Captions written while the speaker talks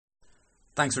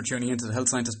Thanks for tuning into the Health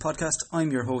Scientist Podcast.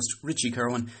 I'm your host, Richie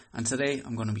Kerwin, and today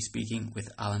I'm going to be speaking with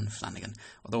Alan Flanagan,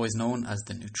 otherwise known as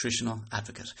the Nutritional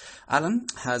Advocate. Alan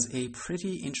has a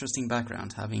pretty interesting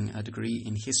background, having a degree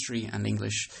in history and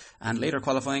English, and later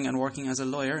qualifying and working as a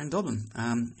lawyer in Dublin.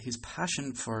 His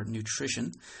passion for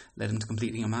nutrition led him to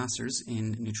completing a master's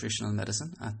in nutritional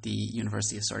medicine at the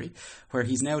University of Surrey, where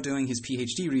he's now doing his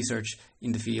PhD research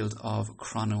in the field of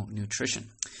chrononutrition.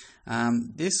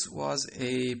 This was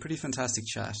a pretty fantastic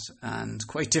chat and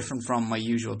quite different from my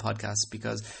usual podcast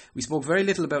because we spoke very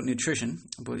little about nutrition,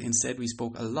 but instead we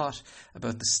spoke a lot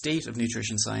about the state of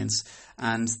nutrition science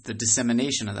and the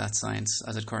dissemination of that science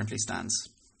as it currently stands.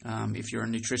 If you're a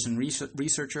nutrition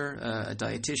researcher, a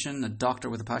dietitian, a doctor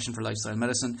with a passion for lifestyle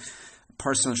medicine, a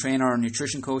personal trainer or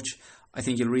nutrition coach, I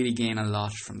think you'll really gain a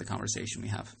lot from the conversation we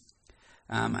have.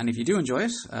 And if you do enjoy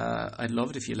it, I'd love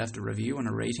it if you left a review and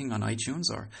a rating on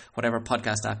iTunes or whatever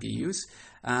podcast app you use.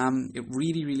 It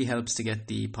really, really helps to get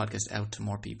the podcast out to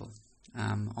more people.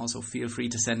 Also, feel free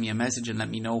to send me a message and let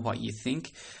me know what you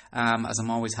think, as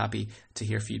I'm always happy to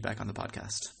hear feedback on the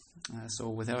podcast. So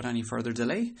without any further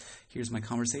delay, here's my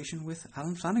conversation with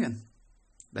Alan Flanagan.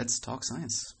 Let's talk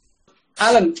science.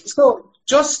 Alan, so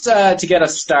just to get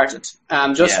us started,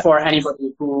 for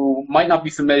anybody who might not be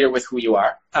familiar with who you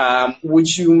are,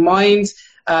 would you mind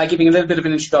giving a little bit of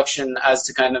an introduction as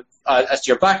to as to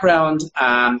your background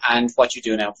and what you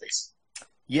do now, please?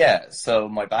 Yeah, so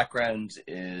my background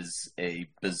is a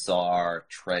bizarre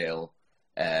trail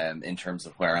in terms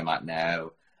of where I'm at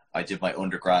now. I did my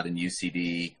undergrad in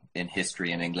UCD in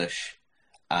history and English.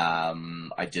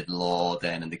 I did law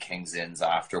then in the King's Inns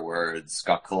afterwards,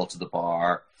 got called to the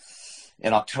bar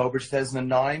in October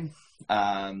 2009,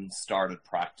 started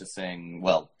practicing,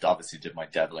 obviously did my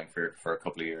deviling for a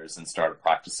couple of years and started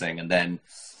practicing. And then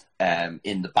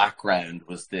in the background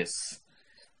was this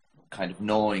kind of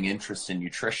gnawing interest in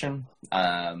nutrition.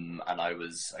 And I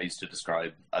used to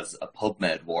describe as a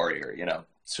PubMed warrior,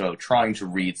 so trying to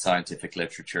read scientific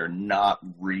literature, not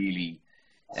really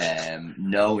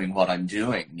knowing what I'm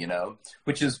doing,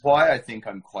 which is why I think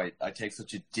I take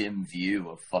such a dim view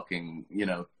of fucking,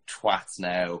 twats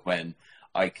now when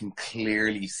I can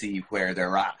clearly see where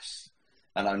they're at.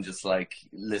 And I'm just like,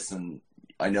 listen,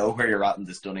 I know where you're at in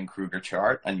this Dunning-Kruger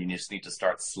chart and you just need to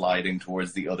start sliding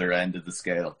towards the other end of the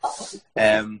scale.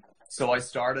 So I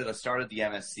started the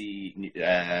MSc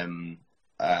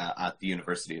at the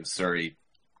University of Surrey.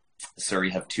 Surrey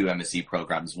have two MSc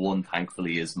programs. One,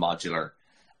 thankfully, is modular.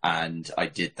 And I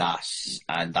did that,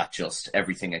 and that just,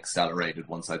 everything accelerated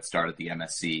once I'd started the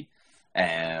MSc,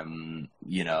 and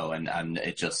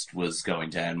it just was going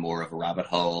down more of a rabbit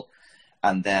hole.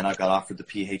 And then I got offered the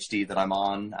PhD that I'm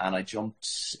on, and I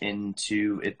jumped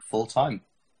into it full time.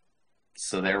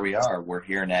 So there we are. We're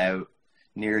here now,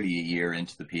 nearly a year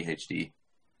into the PhD.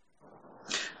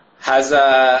 How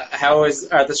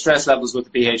are the stress levels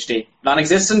with the PhD?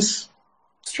 Non-existent?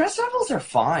 Stress levels are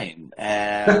fine.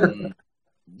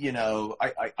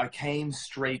 I came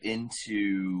straight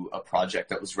into a project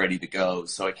that was ready to go.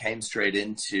 So I came straight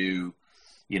into,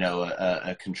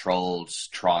 a controlled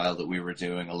trial that we were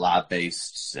doing, a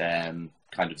lab-based kind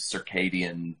of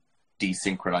circadian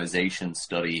desynchronization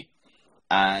study.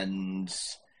 And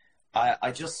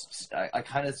I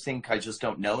kind of think I just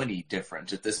don't know any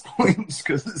different at this point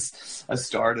because I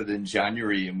started in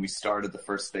January and we started the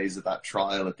first phase of that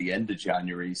trial at the end of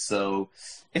January. So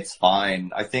it's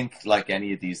fine. I think like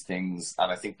any of these things,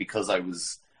 and I think because I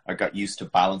got used to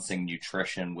balancing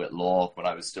nutrition with law when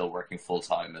I was still working full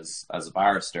time as a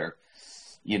barrister,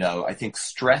 I think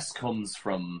stress comes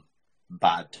from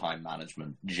bad time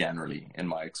management generally in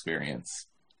my experience.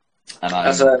 And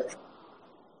that's a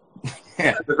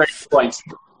very good point.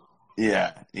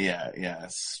 Yeah.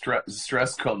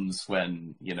 Stress comes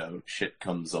when, shit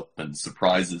comes up and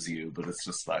surprises you, but it's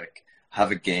just like, have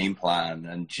a game plan,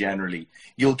 and generally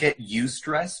you'll get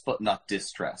eustress, but not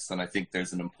distress. And I think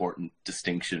there's an important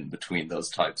distinction between those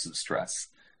types of stress.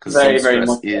 Because some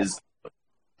stress is,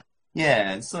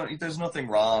 and so there's nothing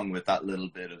wrong with that little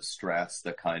bit of stress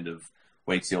that kind of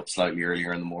wakes you up slightly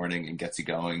earlier in the morning and gets you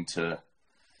going to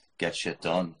get shit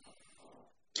done.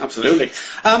 Absolutely.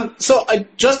 So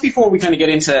just before we kind of get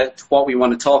into what we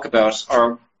want to talk about,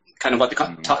 or kind of what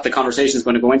the conversation is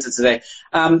going to go into today,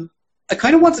 I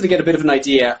kind of wanted to get a bit of an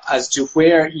idea as to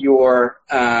where your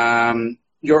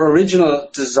original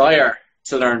desire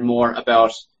to learn more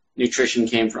about nutrition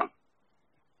came from.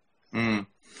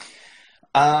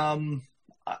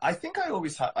 I think I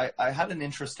always I had an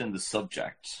interest in the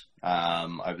subject.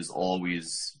 I was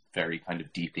always very kind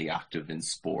of deeply active in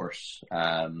sport.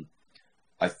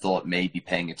 I thought maybe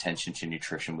paying attention to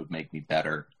nutrition would make me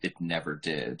better. It never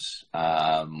did,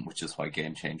 which is why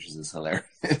Game Changers is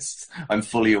hilarious. I'm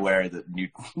fully aware that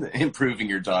improving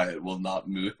your diet will not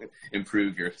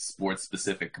improve your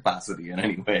sports-specific capacity in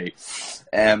any way.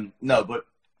 No, but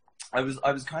I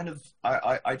was kind of,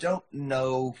 I don't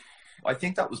know. I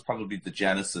think that was probably the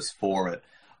genesis for it.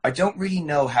 I don't really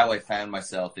know how I found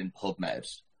myself in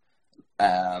PubMed.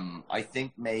 I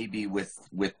think maybe with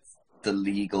the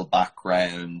legal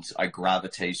background, I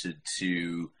gravitated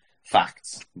to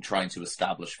facts and trying to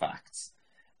establish facts.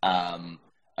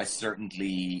 I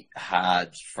certainly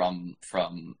had from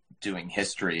doing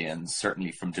history and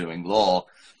certainly from doing law,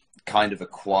 kind of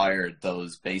acquired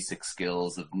those basic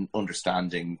skills of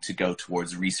understanding to go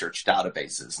towards research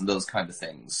databases and those kind of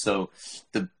things. So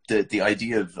the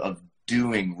idea of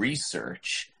doing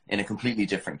research in a completely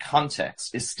different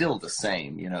context is still the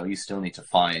same. You know, you still need to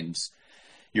find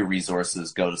your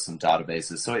resources, go to some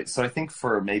databases. So I think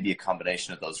for maybe a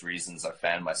combination of those reasons, I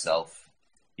found myself,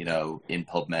 you know, in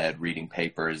PubMed reading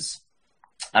papers.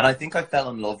 And I think I fell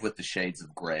in love with the shades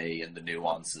of gray and the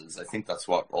nuances. I think that's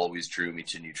what always drew me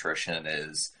to nutrition,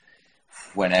 is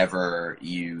whenever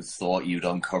you thought you'd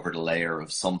uncovered a layer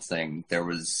of something, there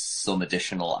was some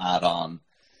additional add-on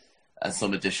and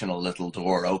some additional little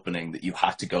door opening that you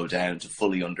had to go down to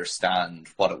fully understand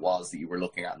what it was that you were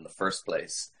looking at in the first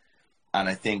place. And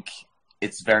I think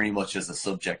it's very much as a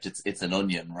subject, it's an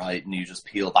onion, right? And you just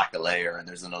peel back a layer and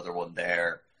there's another one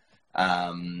there.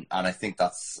 And I think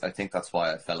that's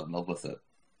why I fell in love with it.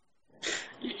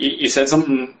 You said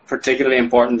something particularly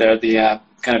important there, the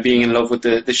kind of being in love with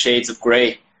the shades of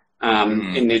grey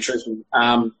in nutrition.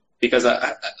 Because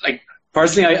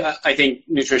personally, I think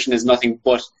nutrition is nothing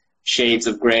but shades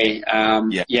of grey.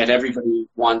 Yet everybody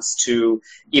wants to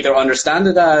either understand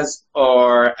it as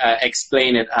or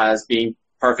explain it as being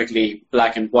perfectly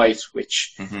black and white,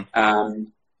 which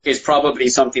is probably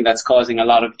something that's causing a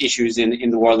lot of issues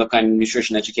in the world of kind of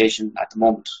nutrition education at the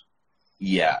moment.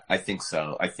 Yeah, I think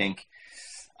so. I think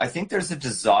there's a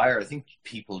desire. I think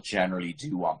people generally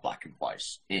do want black and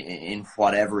white in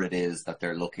whatever it is that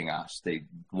they're looking at. They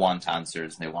want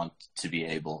answers and they want to be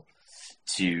able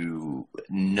to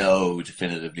know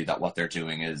definitively that what they're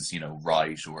doing is, you know,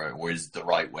 right or is the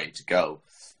right way to go.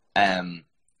 And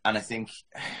I think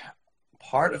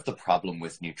part of the problem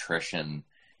with nutrition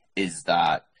is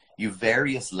that you have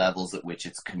various levels at which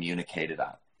it's communicated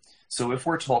at. So if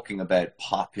we're talking about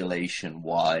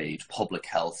population-wide public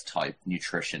health type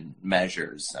nutrition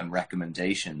measures and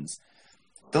recommendations,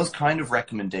 those kind of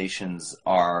recommendations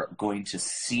are going to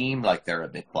seem like they're a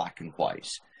bit black and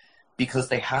white because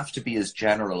they have to be as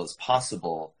general as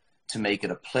possible to make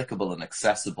it applicable and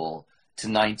accessible to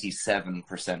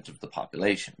 97% of the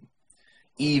population,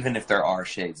 even if there are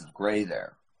shades of gray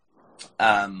there.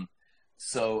 And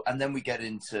then we get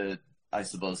into, I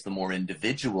suppose, the more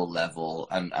individual level,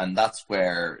 and that's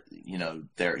where, you know,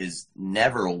 there is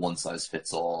never a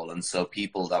one-size-fits-all. And so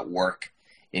people that work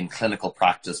in clinical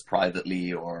practice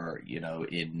privately or, you know,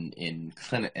 in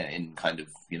kind of,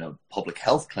 you know, public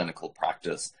health clinical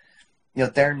practice, you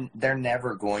know, they're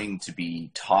never going to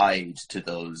be tied to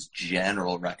those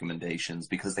general recommendations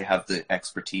because they have the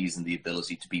expertise and the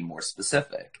ability to be more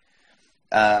specific.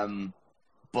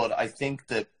 But I think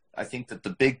that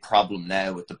the big problem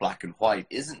now with the black and white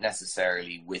isn't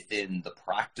necessarily within the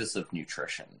practice of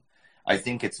nutrition. I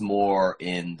think it's more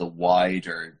in the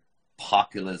wider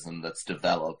populism that's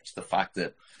developed, the fact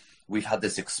that we've had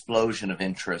this explosion of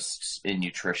interest in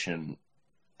nutrition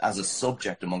as a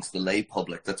subject amongst the lay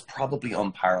public that's probably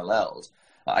unparalleled.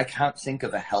 I can't think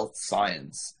of a health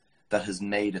science that has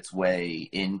made its way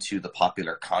into the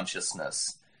popular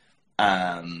consciousness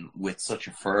with such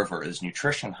a fervor as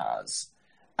nutrition has.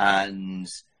 And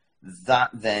that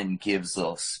then gives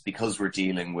us, because we're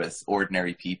dealing with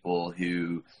ordinary people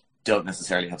who don't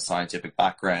necessarily have scientific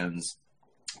backgrounds,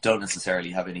 don't necessarily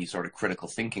have any sort of critical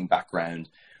thinking background,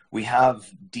 we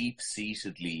have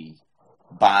deep-seatedly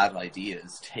bad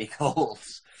ideas take hold,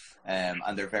 and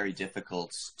they're very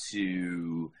difficult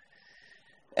to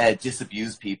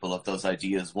disabuse people of those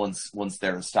ideas once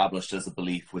they're established as a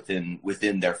belief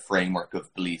within their framework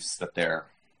of beliefs that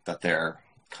they're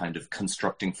kind of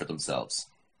constructing for themselves.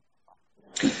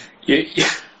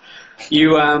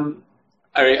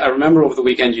 I remember over the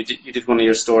weekend you did one of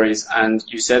your stories and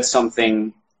you said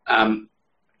something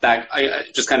that I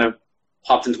just kind of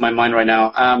popped into my mind right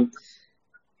now.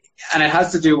 And it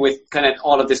has to do with kind of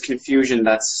all of this confusion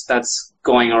that's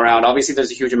going around. Obviously,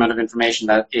 there's a huge amount of information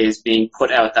that is being put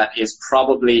out that is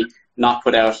probably not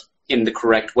put out in the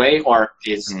correct way or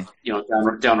is, you know,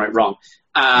 downright wrong.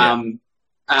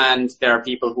 And there are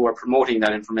people who are promoting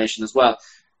that information as well.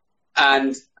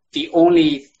 And the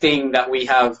only thing that we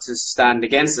have to stand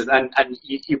against it, and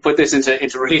you put this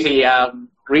into really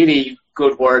really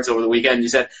good words over the weekend. You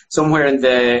said somewhere in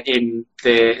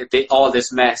the all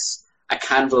this mess, a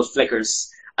candle flickers,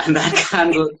 and that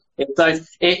candle,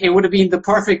 it would have been the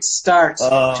perfect start to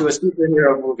a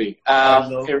superhero movie. I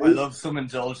love some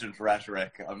indulgent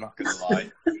rhetoric. I'm not going to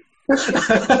lie.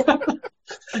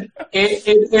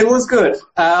 It was good.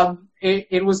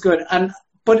 It was good,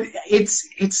 but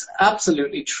it's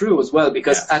absolutely true as well,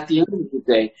 because at the end of the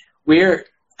day,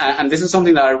 and this is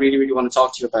something that I really, really want to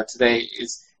talk to you about today,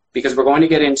 is because we're going to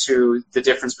get into the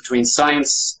difference between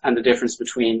science and the difference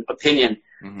between opinion.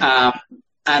 Mm-hmm.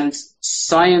 And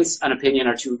science and opinion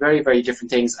are two very, very different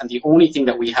things, and the only thing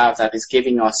that we have that is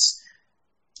giving us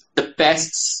the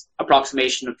best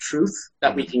approximation of truth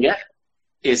that we can get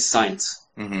is science.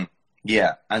 Mm-hmm.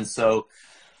 Yeah, and so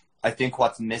I think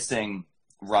what's missing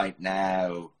right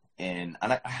now and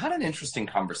I had an interesting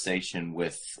conversation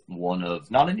with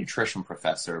not a nutrition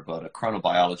professor, but a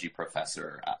chronobiology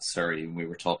professor at Surrey, and we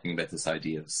were talking about this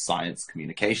idea of science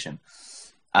communication.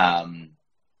 And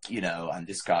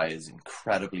this guy is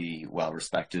incredibly well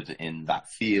respected in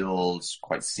that field,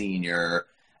 quite senior,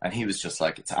 and he was just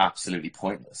like, it's absolutely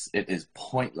pointless. It is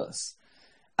pointless.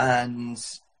 And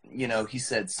he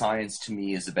said science to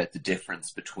me is about the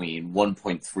difference between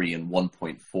 1.3 and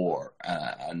 1.4,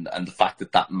 and the fact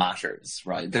that matters,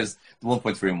 right? There's the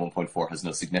 1.3 and 1.4 has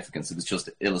no significance. It was just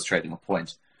illustrating a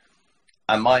point.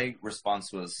 And my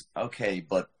response was, okay,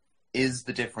 but is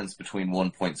the difference between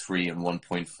 1.3 and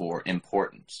 1.4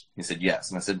 important? He said, yes.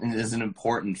 And I said, is it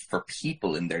important for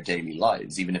people in their daily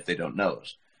lives, even if they don't know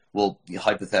it? Well,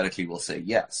 hypothetically, we'll say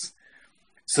yes.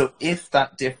 So if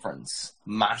that difference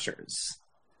matters,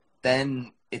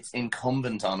 then it's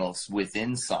incumbent on us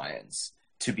within science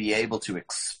to be able to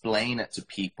explain it to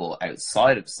people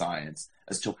outside of science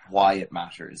as to why it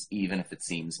matters, even if it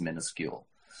seems minuscule.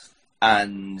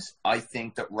 And I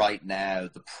think that right now,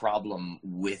 the problem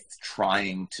with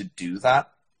trying to do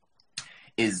that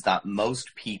is that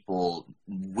most people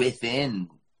within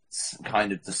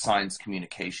kind of the science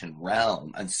communication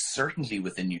realm, and certainly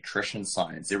within nutrition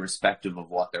science, irrespective of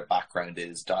what their background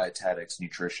is, dietetics,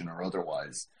 nutrition, or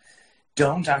otherwise,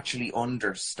 don't actually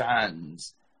understand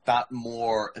that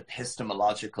more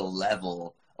epistemological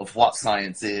level of what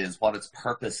science is, what its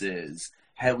purpose is,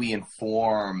 how we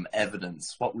inform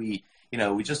evidence, we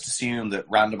just assume that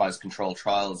randomized controlled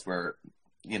trials were,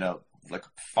 like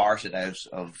farted out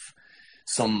of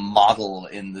some model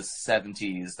in the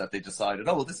 70s that they decided,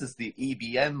 oh, well, this is the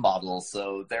EBM model,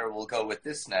 so there we'll go with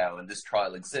this now, and this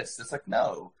trial exists. It's like,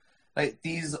 no. Like,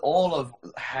 all of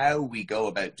how we go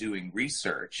about doing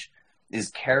research is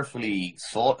carefully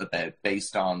thought about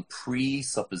based on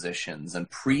presuppositions and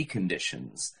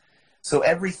preconditions. So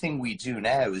everything we do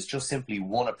now is just simply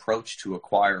one approach to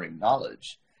acquiring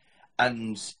knowledge.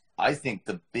 And I think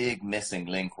the big missing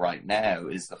link right now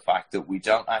is the fact that we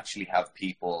don't actually have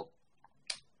people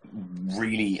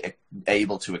really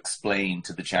able to explain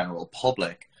to the general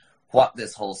public what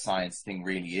this whole science thing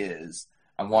really is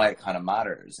and why it kind of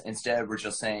matters. Instead, we're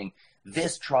just saying,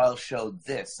 this trial showed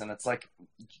this. And it's like,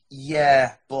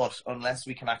 yeah, but unless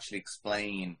we can actually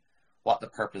explain what the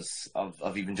purpose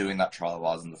of even doing that trial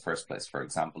was in the first place, for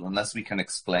example, unless we can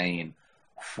explain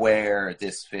where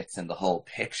this fits in the whole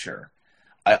picture,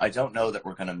 I don't know that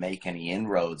we're going to make any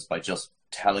inroads by just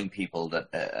telling people that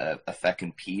a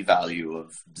feckin' p-value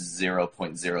of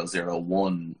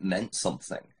 0.001 meant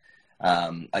something.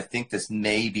 I think this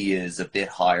maybe is a bit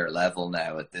higher level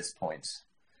now at this point.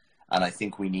 And I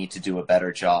think we need to do a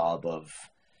better job of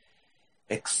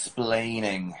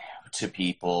explaining to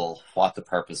people what the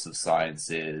purpose of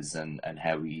science is and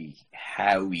how we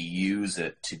use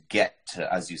it to get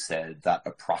to, as you said, that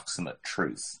approximate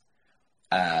truth.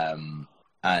 And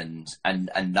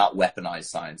not weaponize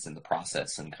science in the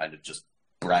process and kind of just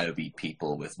browbeat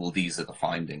people with, well, these are the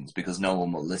findings, because no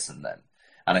one will listen then.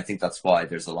 And I think that's why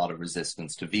there's a lot of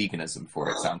resistance to veganism, for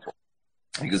example,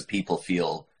 because people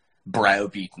feel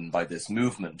browbeaten by this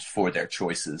movement for their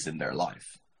choices in their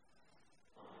life.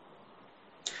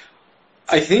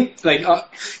 I think,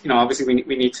 obviously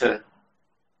we need to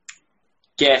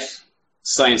get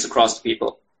science across to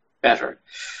people better.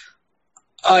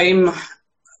 I'm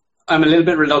a little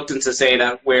bit reluctant to say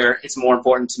that where it's more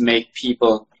important to make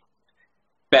people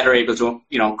better able to,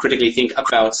 critically think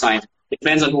about science. It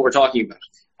depends on who we're talking about.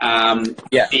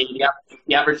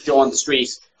 The average Joe on the street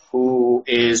who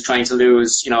is trying to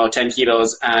lose, 10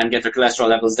 kilos and get their cholesterol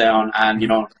levels down and,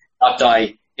 not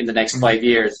die in the next 5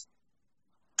 years,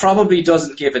 probably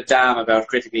doesn't give a damn about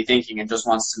critically thinking and just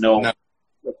wants to know,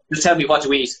 just tell me what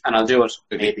to eat and I'll do it,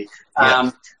 maybe.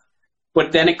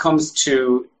 But then it comes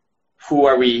to who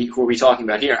are we talking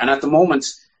about here? And at the moment,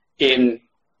 in,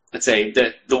 let's say,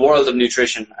 the world of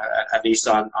nutrition, at least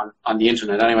on the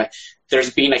internet anyway,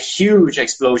 there's been a huge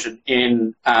explosion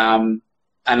in, and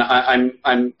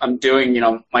I'm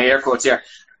doing, my air quotes here,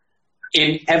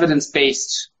 in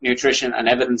evidence-based nutrition and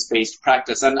evidence-based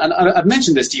practice. And I've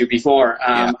mentioned this to you before,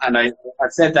 and I've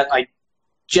said that I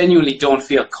genuinely don't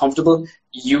feel comfortable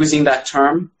using that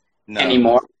term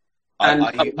anymore. And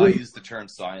I use the term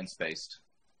science-based.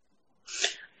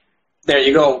 There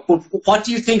you go. What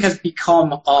do you think has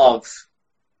become of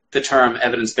the term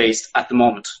evidence-based at the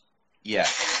moment? Yeah,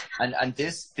 and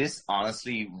this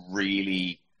honestly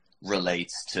really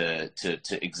relates to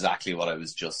exactly what I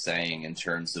was just saying in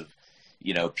terms of,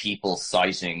 people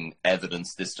citing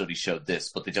evidence, this study showed this,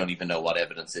 but they don't even know what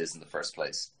evidence is in the first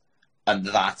place. And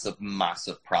that's a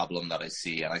massive problem that I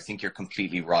see. And I think you're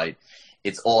completely right.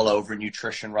 It's all over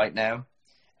nutrition right now.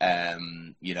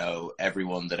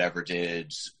 Everyone that ever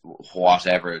did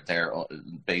whatever their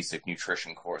basic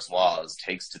nutrition course was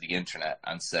takes to the internet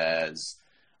and says,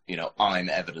 I'm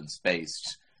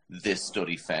evidence-based. This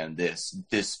study found this.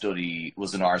 This study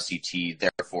was an RCT,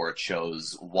 therefore it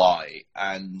shows Y.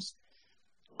 And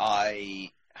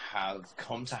I have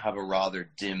come to have a rather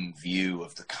dim view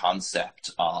of the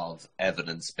concept of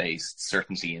evidence-based,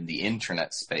 certainly in the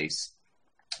internet space,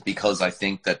 because I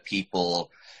think that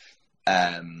people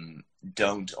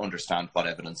don't understand what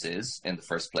evidence is in the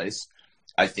first place.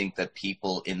 I think that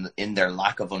people, in their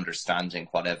lack of understanding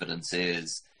what evidence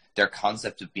is, their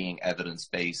concept of being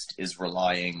evidence-based is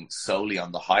relying solely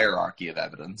on the hierarchy of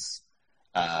evidence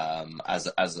as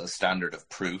a standard of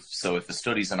proof. So if a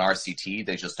study's an RCT,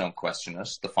 they just don't question it.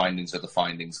 The findings are the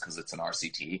findings because it's an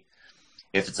RCT.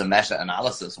 If it's a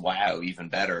meta-analysis, wow, even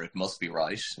better, it must be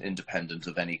right, independent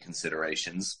of any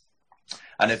considerations.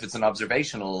 And if it's an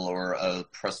observational or a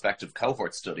prospective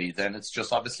cohort study, then it's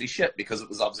just obviously shit because it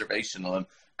was observational and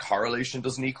correlation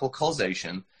doesn't equal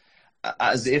causation.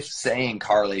 As if saying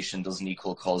correlation doesn't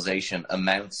equal causation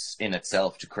amounts in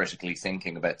itself to critically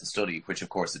thinking about the study, which of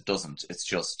course it doesn't. It's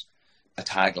just a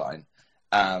tagline.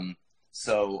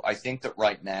 So I think that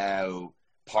right now,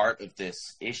 part of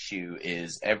this issue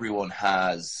is everyone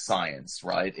has science,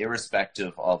 right?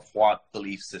 Irrespective of what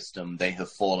belief system they have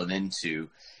fallen into.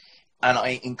 And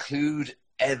I include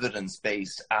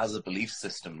evidence-based as a belief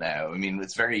system now. I mean,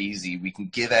 it's very easy. We can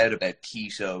give out about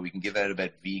keto, we can give out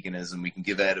about veganism, we can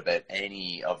give out about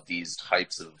any of these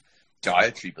types of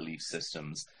dietary belief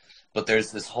systems. But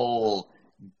there's this whole,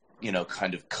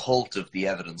 kind of cult of the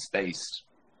evidence-based,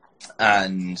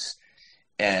 and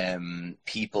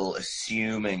people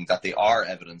assuming that they are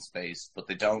evidence-based, but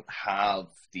they don't have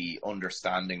the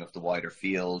understanding of the wider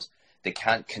field. They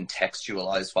can't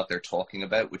contextualize what they're talking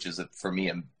about, which is, for me,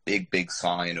 a big, big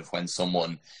sign of when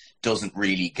someone doesn't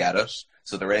really get it.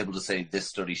 So they're able to say this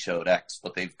study showed X,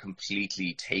 but they've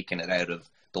completely taken it out of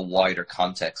the wider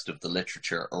context of the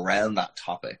literature around that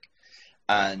topic.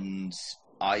 And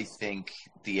I think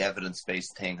the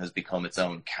evidence-based thing has become its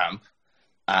own camp.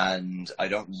 And I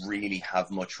don't really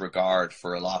have much regard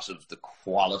for a lot of the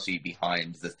quality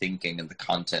behind the thinking and the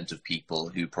content of people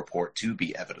who purport to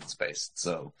be evidence-based.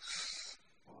 So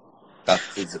that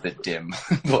is a bit dim,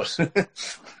 but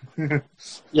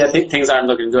yeah, things aren't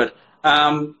looking good.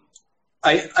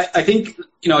 I think,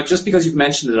 just because you've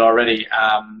mentioned it already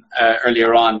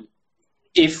earlier on,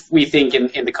 if we think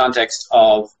in the context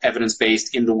of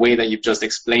evidence-based in the way that you've just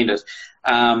explained it,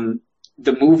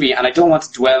 the movie, and I don't want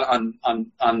to dwell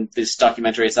on this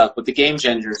documentary itself, but The Game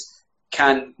Changers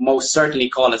can most certainly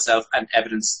call itself an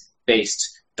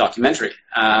evidence-based documentary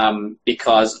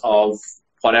because of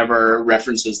whatever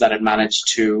references that it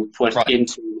managed to put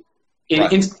into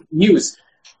news.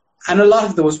 And a lot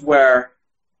of those were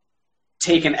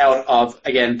taken out of,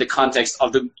 again, the context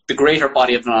of the greater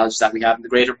body of knowledge that we have, the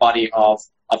greater body of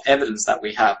evidence that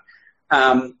we have.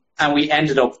 And we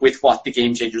ended up with what The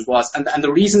Game Changers was. And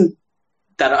the reason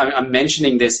that I'm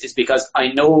mentioning this is because I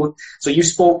know, so you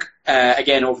spoke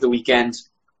again over the weekend,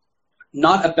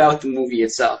 not about the movie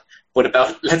itself, but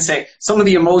about, let's say, some of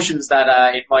the emotions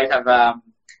that it might have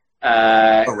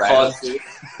caused.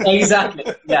 Exactly,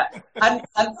 yeah. And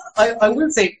I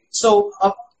will say, so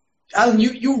Alan,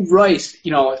 you write,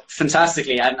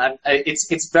 fantastically, and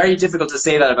it's very difficult to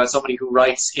say that about somebody who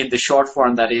writes in the short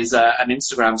form that is an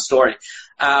Instagram story.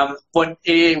 But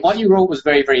what you wrote was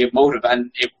very, very emotive,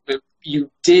 and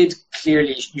you did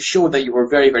clearly, you showed that you were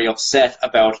very, very upset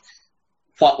about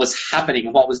what was happening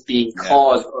and what was being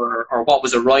caused or what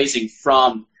was arising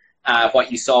from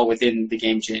what you saw within the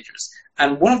Game Changers.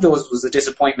 And one of those was a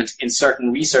disappointment in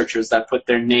certain researchers that put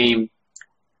their name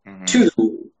to the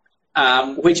movie.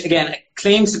 which again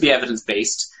claims to be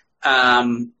evidence-based,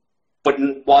 but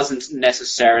wasn't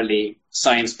necessarily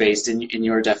science-based in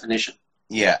your definition.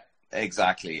 Yeah,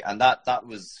 exactly. And that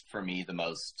was for me the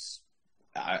most,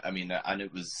 I mean, and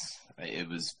it was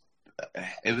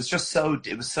just so,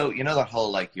 you know, that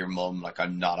whole, like, your mum, like,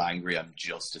 I'm not angry, I'm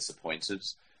just disappointed.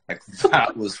 Like,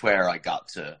 that was where I got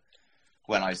to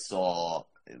when I saw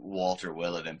Walter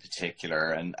Willett in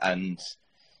particular. And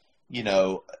you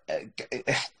know,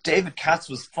 David Katz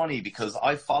was funny because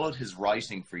I followed his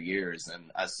writing for years.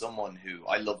 And as someone who,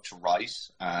 I love to write,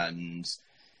 and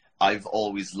I've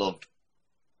always loved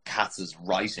Katz's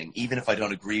writing, even if I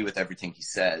don't agree with everything he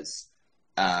says.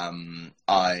 I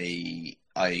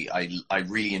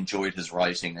really enjoyed his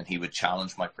writing, and he would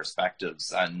challenge my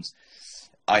perspectives. And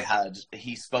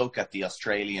he spoke at the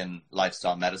Australian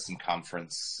Lifestyle Medicine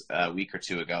Conference a week or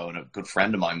two ago, and a good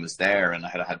friend of mine was there, and I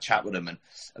had a chat with him. And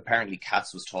apparently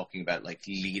Katz was talking about, like,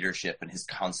 leadership and his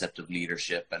concept of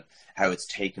leadership, and how it's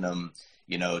taken him,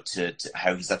 you know, to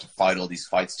how he's had to fight all these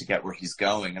fights to get where he's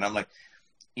going. And I'm like,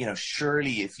 you know,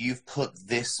 surely if you've put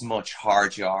this much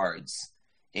hard yards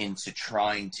into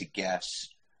trying to get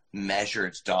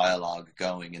measured dialogue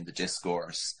going in the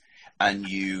discourse, and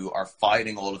you are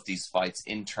fighting all of these fights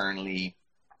internally,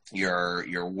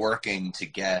 you're working to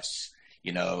get,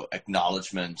 you know,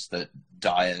 acknowledgement that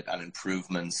diet and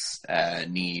improvements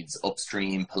needs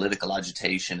upstream political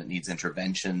agitation, it needs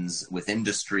interventions with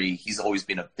industry. He's always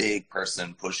been a big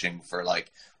person pushing for,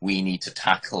 like, we need to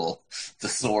tackle the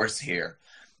source here.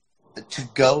 To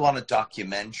go on a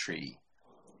documentary,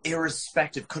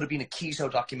 irrespective, could have been a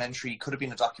keto documentary, could have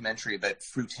been a documentary about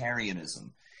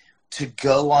fruitarianism, to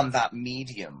go on that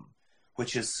medium,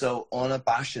 which is so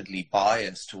unabashedly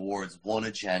biased towards one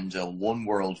agenda, one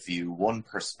worldview, one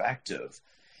perspective,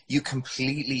 you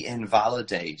completely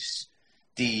invalidate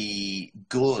the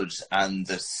good and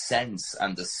the sense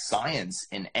and the science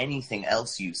in anything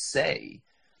else you say,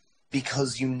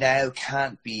 because you now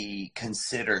can't be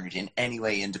considered in any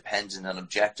way independent and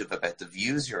objective about the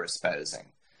views you're espousing.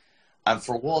 And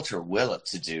for Walter Willett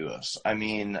to do it, I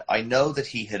mean, I know that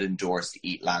he had endorsed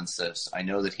Eat Lancet. I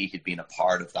know that he had been a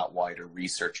part of that wider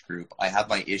research group. I have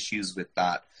my issues with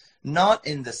that, not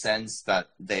in the sense that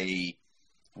they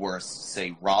were,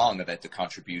 say, wrong about the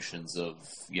contributions of,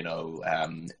 you know,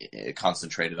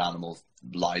 concentrated animal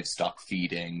livestock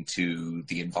feeding to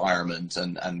the environment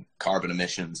and carbon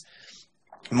emissions,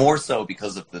 more so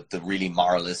because of the really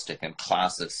moralistic and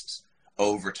classist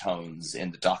overtones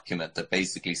in the document that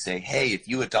basically say, hey, if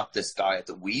you adopt this diet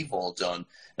that we've all done,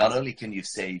 not only can you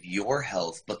save your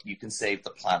health, but you can save the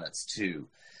planet's too.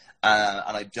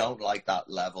 And I don't like that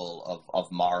level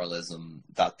of moralism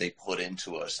that they put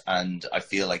into it. And I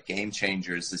feel like Game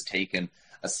Changers has taken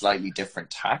a slightly different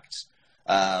tact,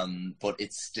 but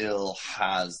it still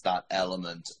has that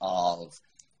element of,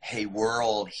 hey, we're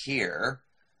all here.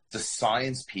 The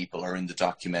science people are in the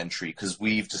documentary because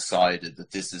we've decided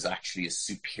that this is actually a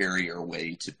superior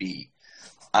way to be.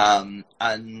 And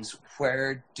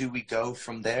where do we go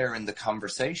from there in the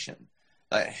conversation?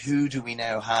 Like, who do we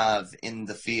now have in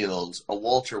the field? A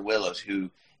Walter Willett, who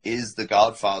is the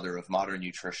godfather of modern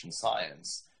nutrition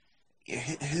science.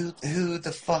 Who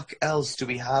the fuck else do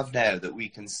we have now that we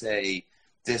can say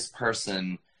this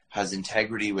person has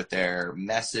integrity with their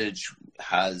message,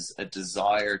 has a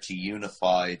desire to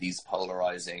unify these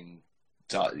polarizing,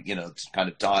 you know, kind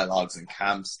of dialogues and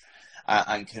camps,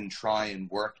 and can try and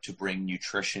work to bring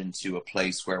nutrition to a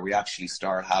place where we actually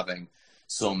start having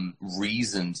some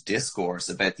reasoned discourse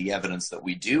about the evidence that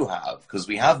we do have, because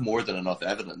we have more than enough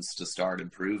evidence to start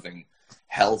improving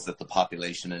health at the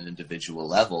population and individual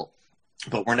level.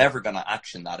 But we're never going to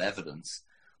action that evidence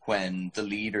when the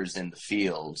leaders in the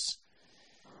field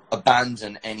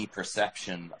abandon any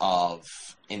perception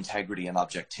of integrity and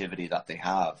objectivity that they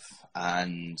have.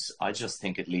 And I just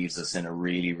think it leaves us in a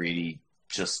really, really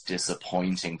just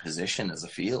disappointing position as a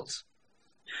field.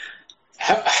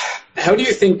 How do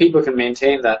you think people can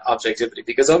maintain that objectivity?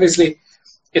 Because obviously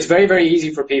it's very, very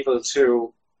easy for people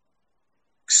to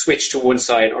switch to one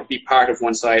side or be part of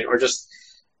one side, or just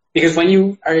because when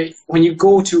you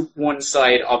go to one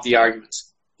side of the argument,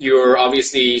 you're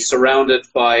obviously surrounded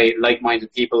by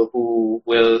like-minded people who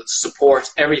will support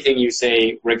everything you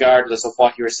say, regardless of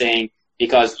what you're saying,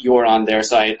 because you're on their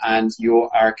side and you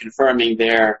are confirming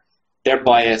their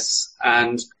bias.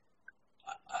 And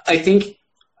I think,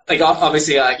 like,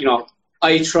 obviously, you know,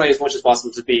 I try as much as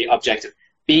possible to be objective.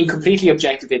 Being completely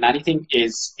objective in anything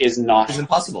is not. It's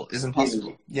impossible. It's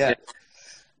impossible. Yeah.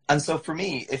 And so for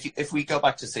me, if we go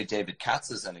back to, say, David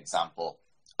Katz as an example,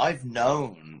 I've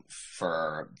known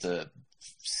for the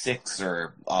 6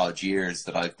 or odd years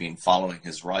that I've been following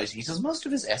his writing. He does most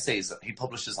of his essays he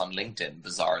publishes on LinkedIn,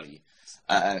 bizarrely.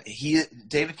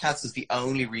 David Katz is the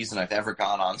only reason I've ever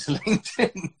gone on to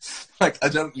LinkedIn. Like, I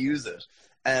don't use it.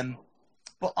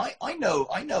 But I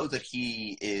know that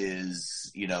he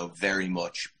is, very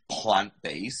much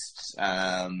plant-based.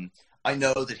 I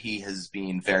know that he has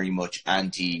been very much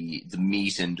anti the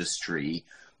meat industry,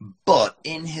 but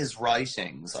in his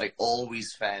writings, I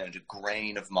always found a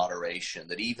grain of moderation,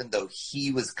 that even though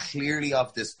he was clearly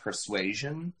of this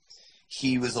persuasion,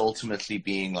 he was ultimately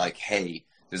being like, hey,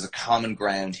 there's a common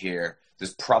ground here.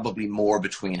 There's probably more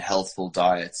between healthful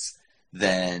diets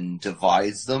than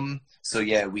divides them. So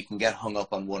yeah, we can get hung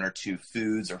up on 1 or 2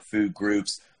 foods or food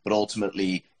groups, but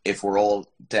ultimately, if we're all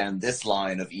down this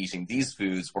line of eating these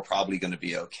foods, we're probably going to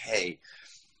be okay.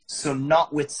 So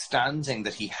notwithstanding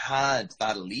that he had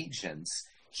that allegiance,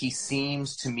 he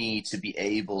seems to me to be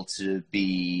able to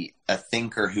be a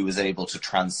thinker who was able to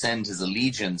transcend his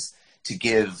allegiance to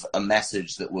give a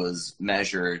message that was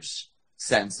measured,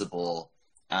 sensible,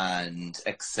 and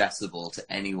accessible to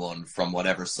anyone from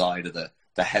whatever side of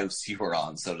the house you were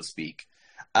on, so to speak.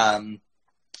 And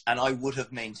I would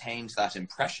have maintained that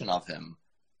impression of him,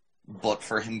 but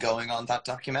for him going on that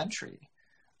documentary.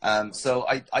 So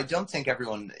I don't think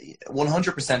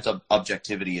 100%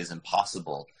 objectivity is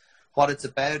impossible. What it's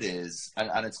about is,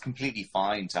 and it's completely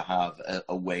fine to have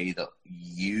a way that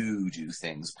you do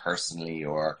things personally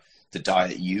or the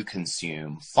diet you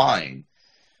consume, fine.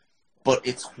 But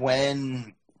it's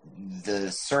when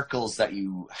the circles that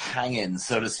you hang in,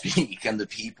 so to speak, and the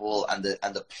people and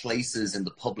the places in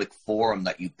the public forum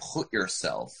that you put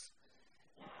yourself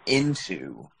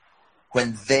into,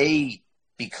 when they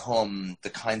become the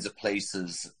kinds of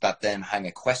places that then hang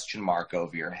a question mark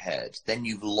over your head, then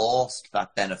you've lost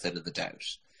that benefit of the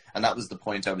doubt. And that was the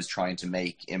point I was trying to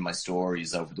make in my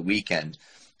stories over the weekend.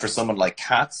 For someone like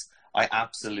Katz, I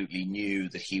absolutely knew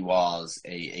that he was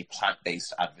a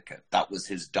plant-based advocate. That was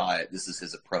his diet. This is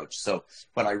his approach. So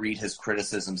when I read his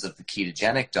criticisms of the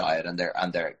ketogenic diet and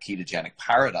their ketogenic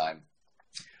paradigm,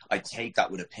 I take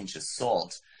that with a pinch of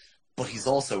salt. But he's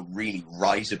also really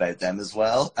right about them as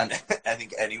well. And I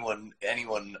think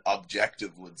anyone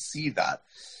objective would see that.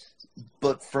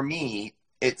 But for me,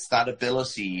 it's that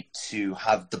ability to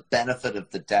have the benefit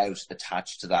of the doubt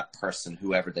attached to that person,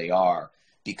 whoever they are,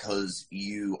 because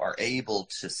you are able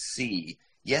to see,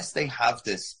 yes, they have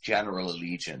this general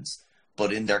allegiance,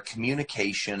 but in their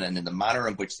communication and in the manner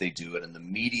in which they do it and the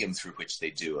medium through which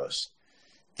they do it,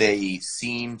 they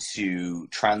seem to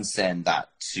transcend that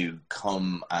to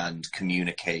come and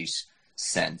communicate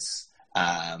sense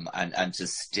and to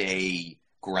stay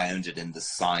grounded in the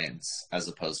science as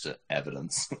opposed to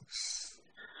evidence.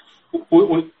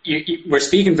 We're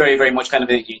speaking very, very much kind of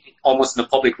almost in the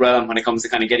public realm when it comes to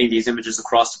kind of getting these images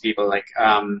across to people. Like,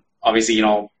 obviously,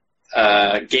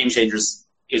 Game Changers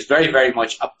is very, very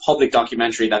much a public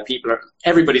documentary that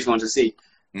everybody's going to see.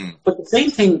 Mm. But the same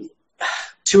thing,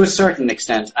 to a certain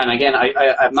extent, and again,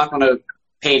 I'm not going to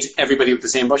paint everybody with the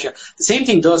same brush here. The same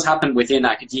thing does happen within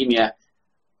academia,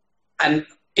 and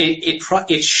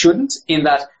it shouldn't, in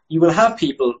that you will have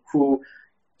people who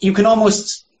you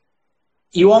almost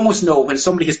know when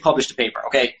somebody has published a paper.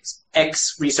 Okay,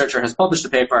 X researcher has published a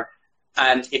paper,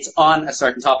 and it's on a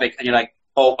certain topic, and you're like,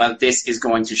 oh, well, this is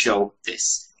going to show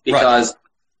this. Because,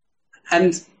 right.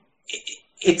 And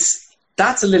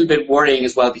that's a little bit worrying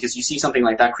as well, because you see something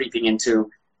like that creeping into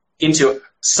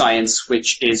science,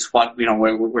 which is what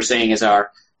we're saying is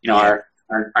our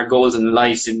golden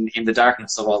light in the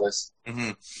darkness of all this.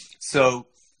 Mm-hmm. So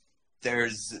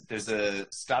there's a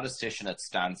statistician at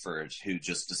Stanford who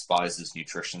just despises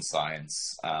nutrition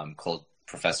science called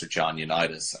Professor John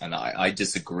Ioannidis, and I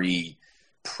disagree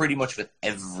pretty much with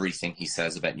everything he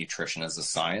says about nutrition as a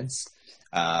science,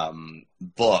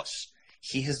 but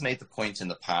he has made the point in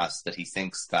the past that he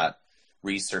thinks that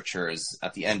researchers,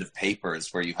 at the end of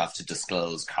papers where you have to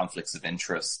disclose conflicts of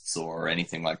interests or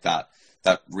anything like that,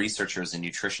 that researchers in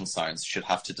nutrition science should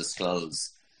have to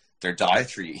disclose their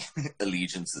dietary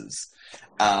allegiances.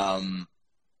 I've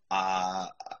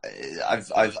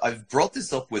brought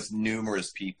this up with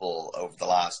numerous people over the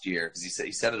last year, because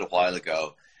he said it a while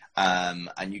ago, and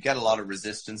you get a lot of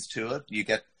resistance to it. You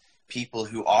get people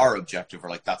who are objective are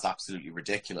like, that's absolutely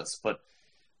ridiculous. But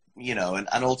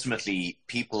and ultimately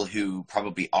people who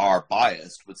probably are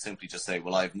biased would simply just say,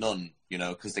 well, I have none,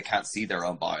 because they can't see their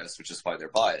own bias, which is why they're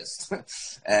biased.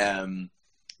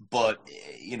 But,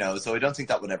 so I don't think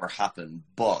that would ever happen,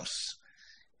 but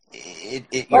it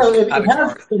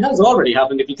has already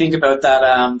happened. If you think about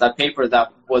that paper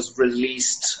that was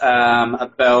released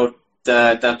about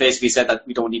that basically said that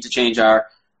we don't need to change our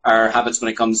our habits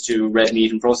when it comes to red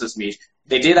meat and processed meat,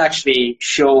 they did actually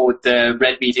show the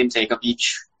red meat intake of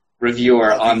each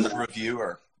reviewer on the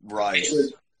reviewer. Right.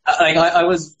 I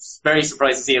was very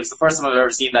surprised to see it. It was the first time I've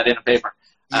ever seen that in a paper.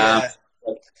 Yeah.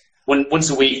 Once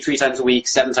a week, 3 times a week,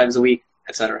 7 times a week,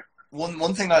 etc.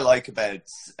 One thing I like about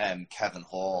Kevin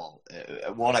Hall,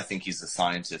 one, I think he's a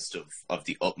scientist of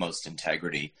the utmost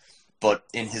integrity. But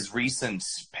in his recent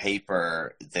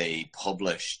paper, they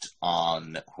published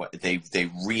they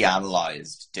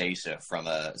reanalyzed data from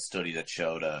a study that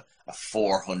showed a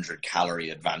 400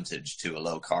 calorie advantage to a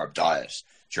low carb diet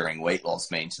during weight loss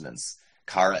maintenance.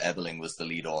 Cara Ebeling was the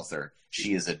lead author.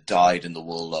 She is a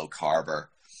dyed-in-the-wool low carber.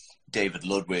 David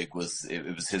Ludwig it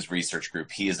was his research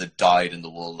group. He is a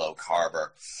dyed-in-the-wool low carber.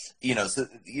 So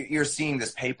you're seeing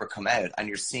this paper come out, and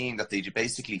you're seeing that they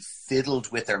basically fiddled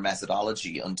with their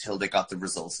methodology until they got the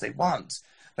results they want.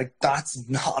 Like, that's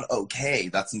not okay.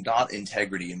 That's not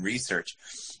integrity in research.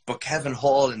 But Kevin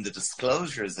Hall, in the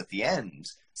disclosures at the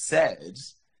end, said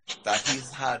that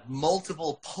he's had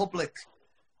multiple public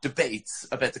debates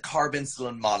about the carb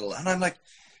insulin model. And I'm like,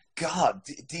 God,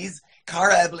 these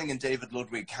Cara Ebeling and David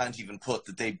Ludwig can't even put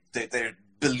that they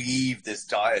believe this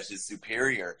diet is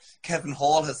superior. Kevin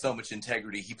Hall has so much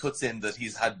integrity. He puts in that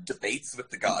he's had debates with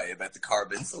the guy about the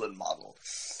carb insulin model.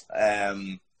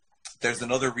 There's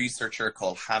another researcher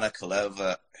called Hanna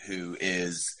Koleva, who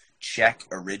is Czech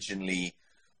originally,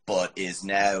 but is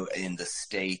now in the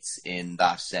States in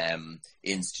that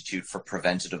Institute for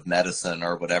Preventative Medicine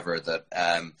or whatever that.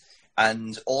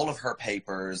 And all of her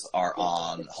papers are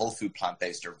on whole food,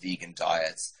 plant-based or vegan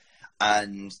diets.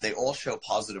 And they all show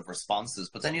positive responses.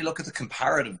 But then you look at the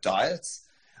comparative diets,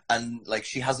 and like,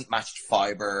 she hasn't matched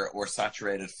fiber or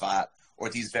saturated fat or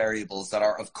these variables that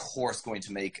are, of course, going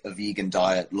to make a vegan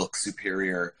diet look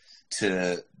superior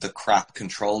to the crap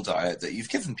control diet that you've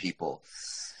given people.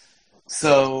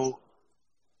 So,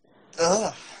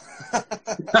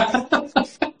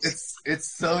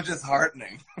 it's so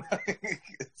disheartening.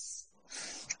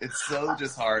 It's so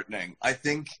disheartening. I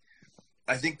think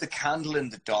the candle in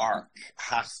the dark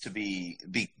has to be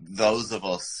those of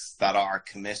us that are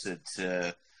committed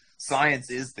to science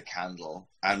is the candle,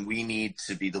 and we need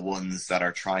to be the ones that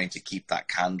are trying to keep that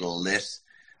candle lit.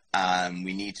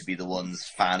 We need to be the ones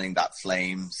fanning that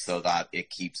flame so that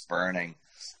it keeps burning.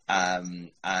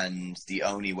 And the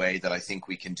only way that I think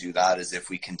we can do that is if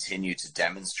we continue to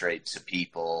demonstrate to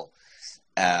people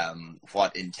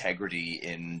what integrity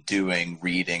in doing,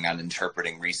 reading, and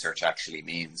interpreting research actually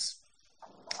means.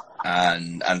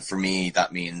 And for me,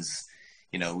 that means,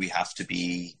 we have to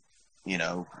be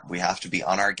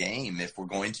on our game if we're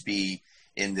going to be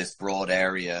in this broad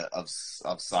area of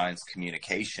science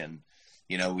communication.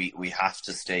 We have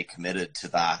to stay committed to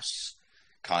that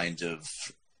kind of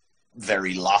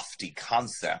very lofty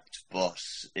concept, but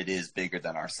it is bigger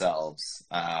than ourselves.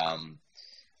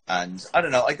 And I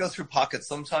don't know, I go through pockets.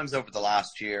 Sometimes over the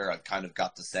last year, I've kind of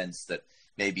got the sense that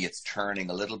maybe it's turning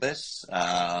a little bit.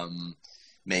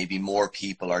 Maybe more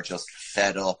people are just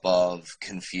fed up of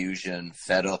confusion,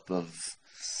 fed up of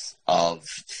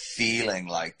feeling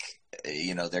like,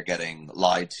 they're getting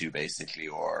lied to, basically,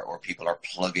 or people are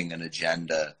plugging an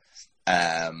agenda.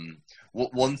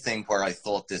 One thing where I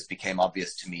thought this became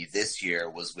obvious to me this year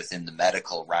was within the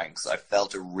medical ranks. I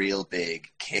felt a real big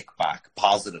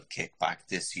positive kickback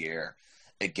this year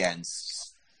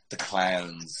against the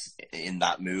clowns in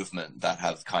that movement that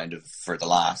have kind of, for the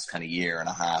last kind of year and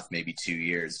a half, maybe 2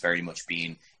 years, very much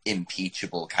been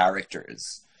impeachable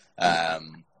characters.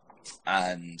 And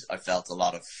I felt a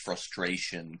lot of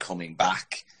frustration coming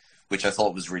back, which I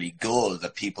thought was really good,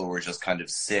 that people were just kind of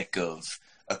sick of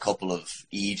a couple of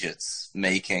idiots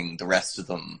making the rest of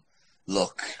them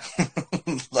look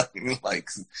like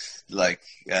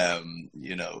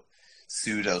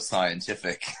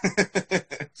pseudo-scientific.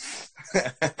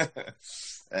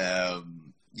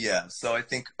 So I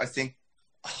think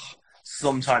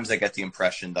sometimes I get the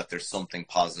impression that there's something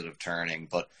positive turning,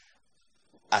 but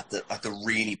at the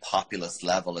really populist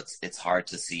level, it's hard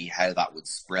to see how that would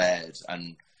spread.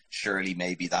 And surely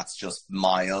maybe that's just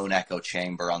my own echo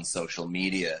chamber on social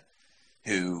media,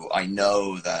 who I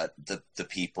know that the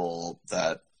people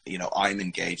that I'm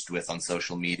engaged with on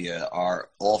social media are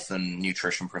often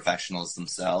nutrition professionals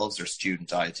themselves, or student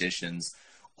dietitians,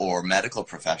 or medical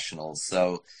professionals.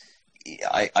 So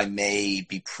I may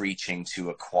be preaching to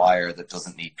a choir that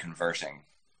doesn't need converting.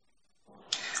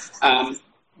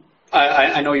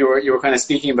 I know you were kind of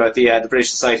speaking about the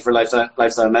British Society for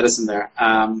Lifestyle Medicine there,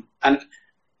 and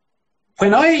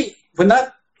when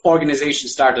that organization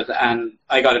started and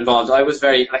I got involved, I was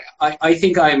very I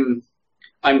think I'm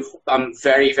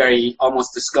very, very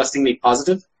almost disgustingly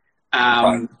positive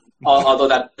Right. Although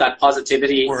that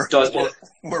positivity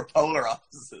we're polar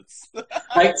opposites.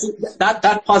 Like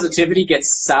that positivity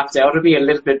gets sapped out of me a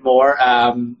little bit more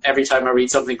every time I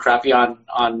read something crappy on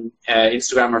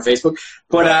Instagram or Facebook.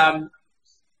 But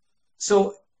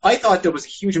so I thought there was a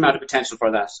huge amount of potential for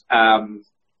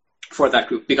that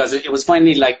group, because it was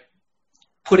finally like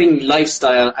putting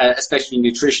lifestyle, especially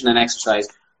nutrition and exercise,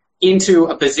 into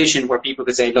a position where people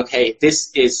could say, look, hey,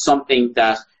 this is something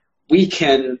that we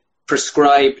can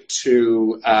prescribe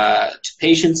to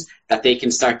patients, that they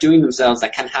can start doing themselves,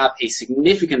 that can have a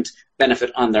significant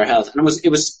benefit on their health. And it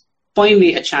was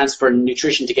finally a chance for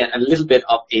nutrition to get a little bit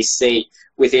of a say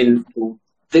within,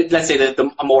 let's say,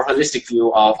 a more holistic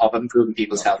view of improving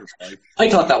people's health. I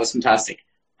thought that was fantastic.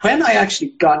 When I actually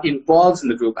got involved in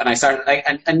the group and I started,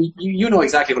 and you know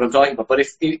exactly what I'm talking about, but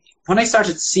when I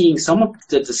started seeing some of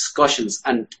the discussions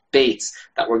and debates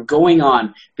that were going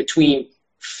on between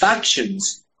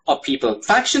factions of people,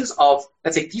 factions of,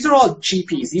 let's say, these are all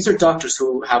GPs, these are doctors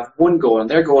who have one goal, and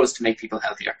their goal is to make people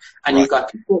healthier. And you've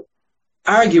got people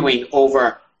arguing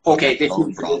over, okay, this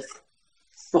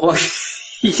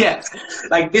yeah,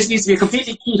 like this needs to be a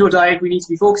completely keto diet, we need to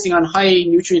be focusing on high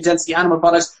nutrient density animal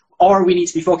products, or we need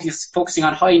to be focusing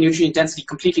on high nutrient density,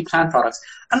 completely plant products.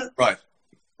 And right.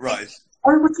 I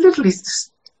was literally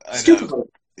stupid.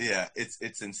 Yeah,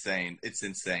 it's insane. It's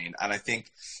insane. And I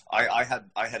think I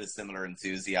had a similar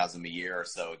enthusiasm a year or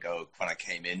so ago when I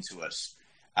came into it.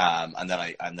 And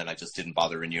then I just didn't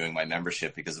bother renewing my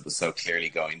membership because it was so clearly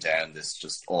going down this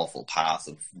just awful path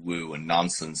of woo and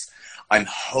nonsense. I'm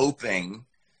hoping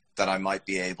that I might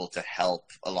be able to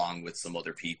help, along with some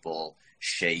other people,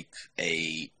 shape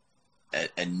a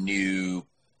new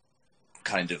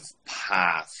kind of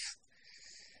path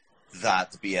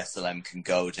that the BSLM can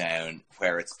go down,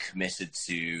 where it's committed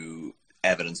to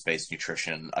evidence-based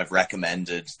nutrition. I've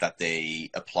recommended that they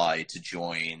apply to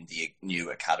join the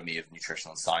new Academy of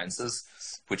Nutritional Sciences,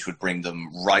 which would bring them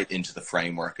right into the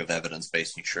framework of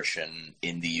evidence-based nutrition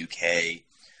in the UK,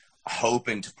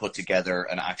 hoping to put together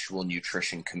an actual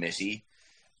nutrition committee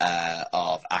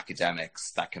of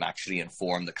academics that can actually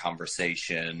inform the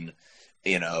conversation,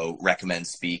 recommend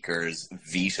speakers,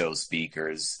 veto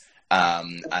speakers,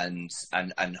 and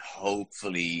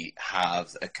hopefully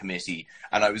have a committee.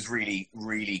 And I was really,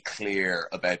 really clear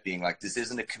about being like, this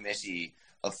isn't a committee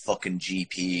of fucking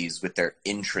GPs with their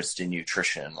interest in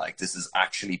nutrition. Like, this is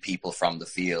actually people from the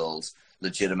field,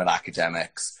 legitimate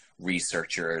academics,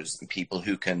 researchers, and people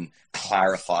who can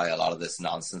clarify a lot of this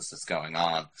nonsense that's going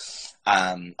on.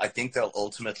 I think they'll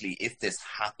ultimately, if this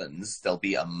happens, there'll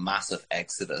be a massive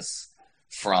exodus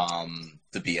from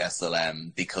the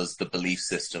BSLM, because the belief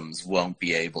systems won't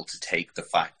be able to take the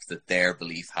fact that their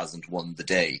belief hasn't won the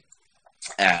day.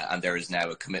 And there is now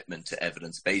a commitment to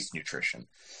evidence-based nutrition.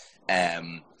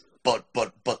 But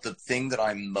the thing that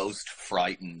I'm most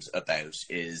frightened about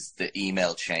is the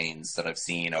email chains that I've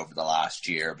seen over the last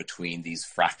year between these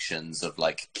fractions of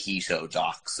like keto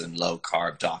docs and low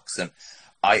carb docs. And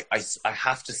I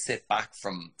have to sit back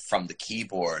from the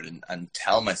keyboard and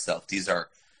tell myself, these are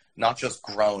not just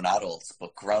grown adults,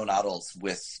 but grown adults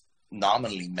with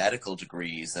nominally medical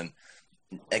degrees. And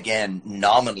again,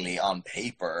 nominally on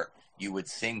paper, you would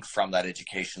think from that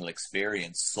educational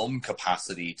experience, some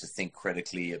capacity to think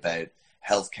critically about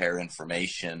healthcare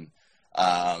information.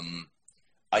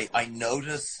 I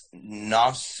notice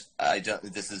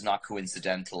this is not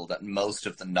coincidental, that most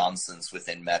of the nonsense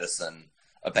within medicine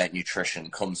about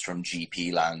nutrition comes from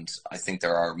GP land. I think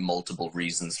there are multiple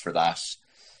reasons for that.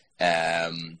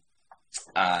 And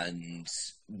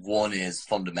one is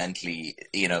fundamentally,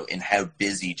 in how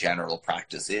busy general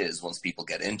practice is once people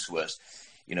get into it.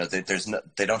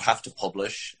 They don't have to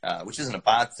publish, which isn't a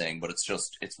bad thing, but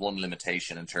it's one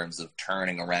limitation in terms of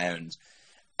turning around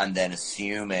and then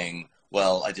assuming,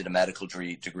 well, I did a medical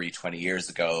degree 20 years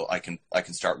ago, I can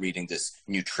start reading this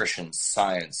nutrition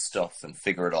science stuff and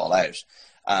figure it all out.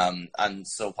 And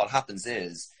so what happens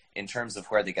is, in terms of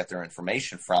where they get their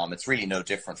information from, it's really no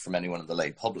different from anyone in the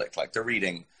lay public. Like, they're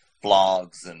reading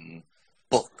blogs and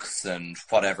books and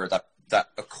whatever that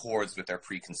accords with their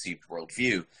preconceived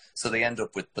worldview. So they end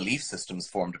up with belief systems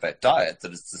formed about diet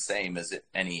that is the same as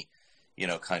any,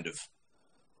 kind of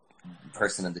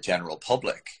person in the general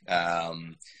public.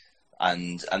 And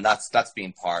that's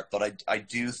been part. But I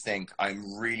do think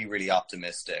I'm really, really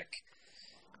optimistic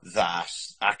that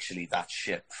actually that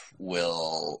ship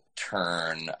will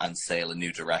turn and sail a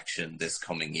new direction this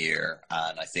coming year.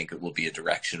 And I think it will be a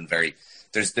direction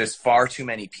there's far too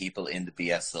many people in the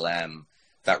BSLM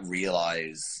that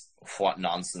realize what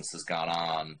nonsense has gone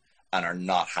on and are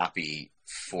not happy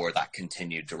for that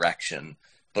continued direction,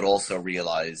 but also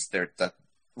realize that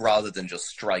rather than just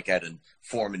strike out and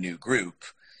form a new group,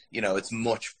 it's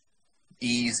much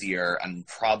easier and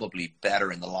probably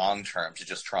better in the long term to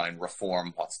just try and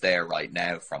reform what's there right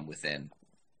now from within.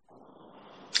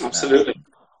 Absolutely.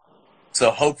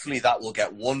 So hopefully that will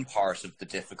get one part of the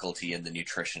difficulty in the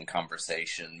nutrition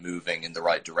conversation moving in the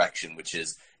right direction, which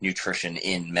is nutrition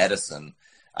in medicine.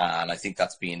 And I think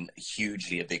that's been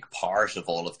hugely a big part of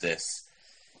all of this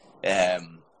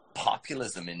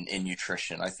populism in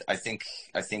nutrition. I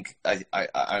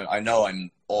know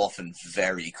I'm often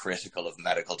very critical of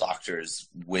medical doctors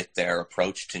with their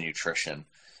approach to nutrition,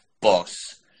 but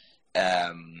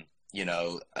I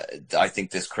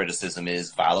think this criticism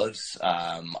is valid.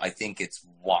 I think it's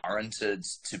warranted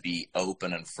to be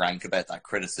open and frank about that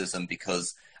criticism,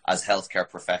 because as healthcare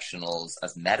professionals,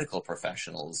 as medical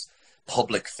professionals,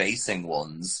 public-facing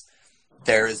ones,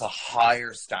 there is a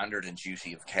higher standard and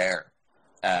duty of care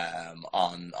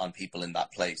on people in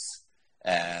that place,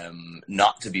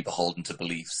 not to be beholden to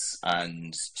beliefs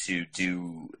and to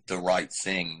do the right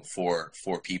thing for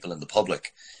people in the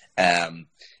public. And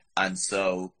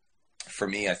so for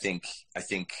me, I think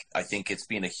it's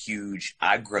been a huge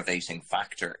aggravating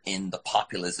factor in the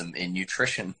populism in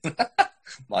nutrition.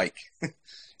 Mike,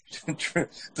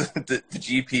 the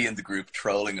GP in the group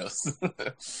trolling us.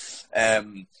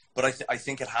 But I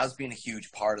think it has been a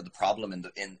huge part of the problem in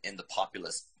the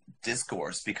populist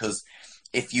discourse, because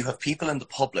if you have people in the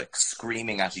public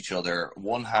screaming at each other,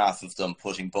 one half of them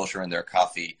putting butter in their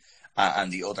coffee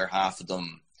and the other half of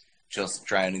them just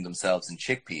drowning themselves in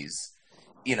chickpeas,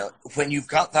 when you've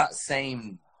got that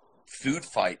same food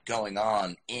fight going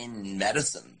on in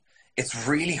medicine, it's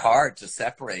really hard to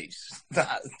separate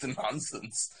the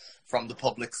nonsense from the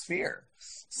public sphere.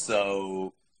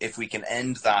 So if we can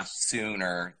end that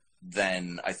sooner,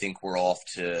 then I think we're off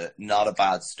to not a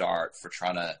bad start for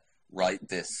trying to right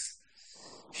this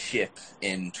ship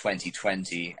in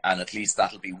 2020. And at least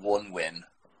that'll be one win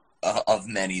of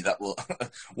many that will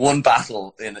one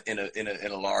battle in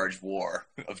a large war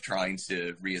of trying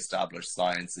to reestablish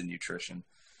science in nutrition.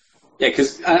 Yeah,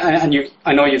 because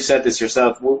I know you've said this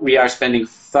yourself. We are spending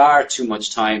far too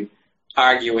much time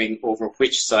arguing over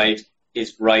which side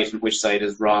is right and which side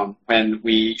is wrong, when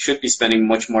we should be spending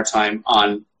much more time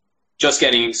on just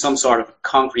getting some sort of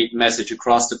concrete message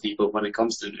across to people when it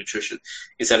comes to nutrition,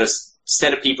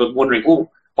 instead of people wondering,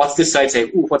 oh, what's this side say?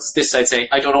 Oh, what's this side say?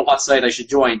 I don't know what side I should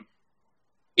join.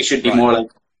 It should be more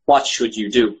like, what should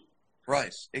you do?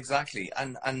 Right, exactly.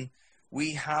 And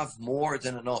we have more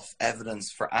than enough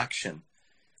evidence for action.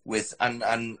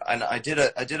 And I did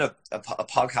a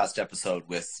podcast episode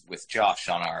with Josh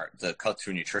on the Cut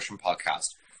Through Nutrition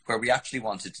podcast, where we actually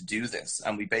wanted to do this,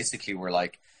 and we basically were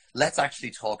like, let's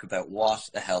actually talk about what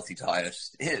a healthy diet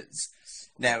is.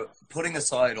 Now, putting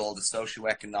aside all the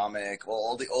socioeconomic,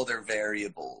 all the other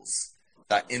variables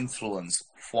that influence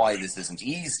why this isn't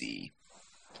easy,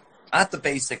 at the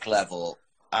basic level,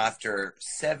 after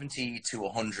 70 to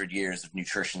 100 years of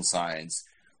nutrition science,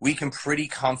 we can pretty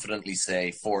confidently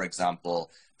say, for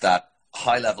example, that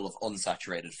high level of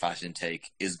unsaturated fat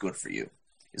intake is good for you,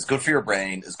 is good for your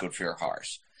brain, is good for your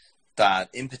heart. That,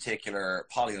 in particular,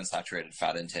 polyunsaturated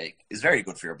fat intake is very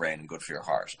good for your brain and good for your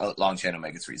heart, long-chain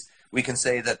omega-3s. We can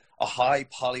say that a high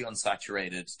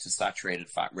polyunsaturated to saturated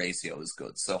fat ratio is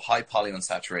good. So high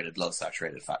polyunsaturated, low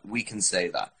saturated fat, we can say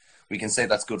that. We can say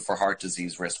that's good for heart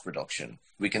disease risk reduction.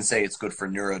 We can say it's good for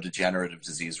neurodegenerative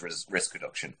disease risk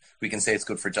reduction. We can say it's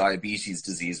good for diabetes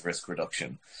disease risk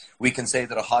reduction. We can say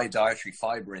that a high dietary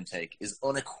fiber intake is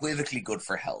unequivocally good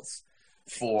for health,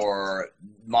 for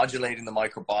modulating the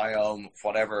microbiome,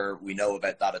 whatever we know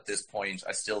about that at this point.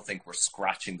 I still think we're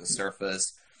scratching the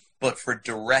surface. But for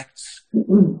direct,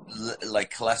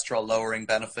 like cholesterol lowering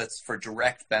benefits, for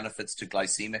direct benefits to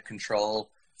glycemic control,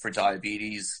 for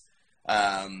diabetes,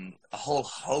 a whole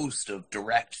host of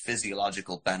direct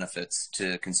physiological benefits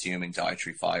to consuming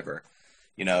dietary fiber.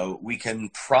 We can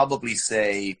probably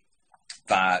say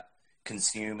that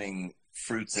consuming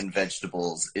fruits and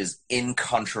vegetables is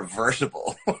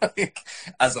incontrovertible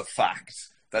as a fact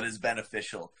that is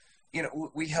beneficial.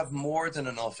 We have more than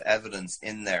enough evidence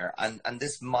in there, and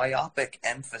this myopic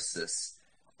emphasis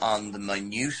on the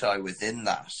minutiae within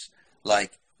that,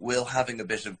 like, will having a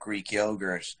bit of Greek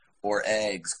yogurt or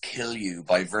eggs kill you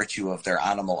by virtue of their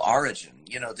animal origin?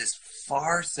 This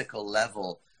farcical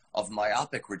level of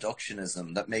myopic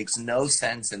reductionism that makes no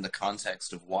sense in the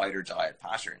context of wider diet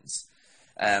patterns.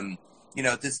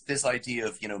 This idea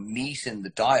of, meat in the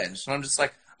diet. And I'm just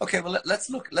like, okay, well, let's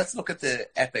look at the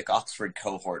EPIC Oxford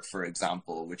cohort, for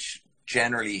example, which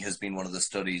generally has been one of the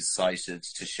studies cited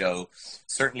to show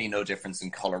certainly no difference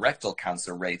in colorectal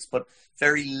cancer rates, but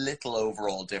very little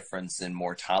overall difference in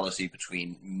mortality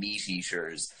between meat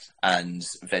eaters and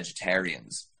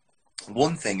vegetarians.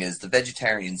 One thing is the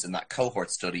vegetarians in that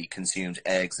cohort study consumed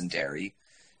eggs and dairy.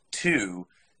 2,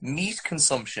 meat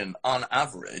consumption on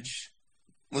average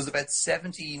was about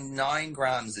 79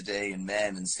 grams a day in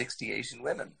men and 68 in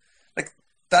women. Like,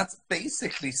 that's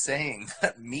basically saying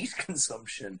that meat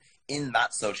consumption in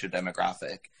that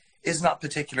socio-demographic is not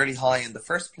particularly high in the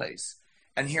first place.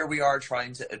 And here we are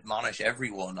trying to admonish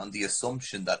everyone on the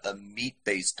assumption that a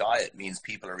meat-based diet means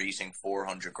people are eating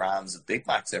 400 grams of Big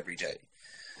Macs every day.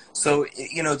 So,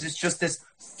 there's just this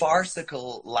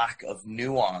farcical lack of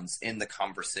nuance in the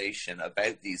conversation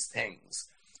about these things,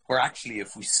 where actually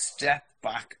if we step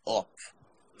back up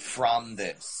from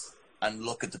this and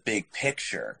look at the big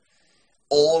picture,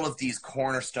 all of these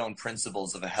cornerstone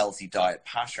principles of a healthy diet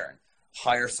pattern,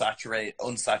 higher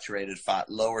unsaturated fat,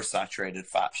 lower saturated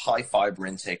fat, high fiber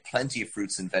intake, plenty of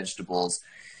fruits and vegetables,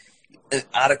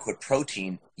 adequate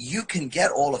protein, you can get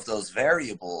all of those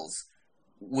variables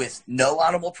with no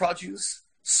animal produce,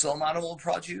 some animal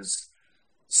produce,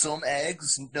 some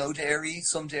eggs, no dairy,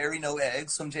 some dairy, no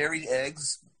eggs, some dairy,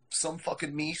 eggs, some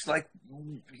fucking meat. Like,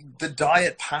 the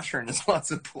diet pattern is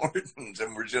what's important,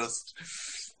 and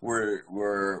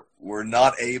we're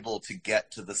not able to get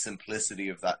to the simplicity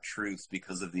of that truth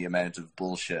because of the amount of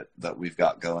bullshit that we've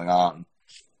got going on.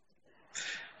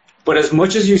 But as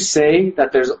much as you say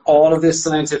that there's all of this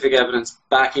scientific evidence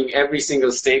backing every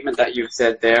single statement that you've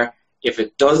said there, if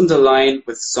it doesn't align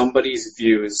with somebody's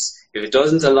views, if it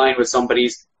doesn't align with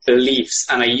somebody's beliefs,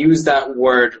 and I use that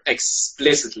word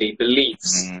explicitly,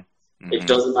 beliefs, it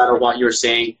doesn't matter what you're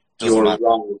saying, you're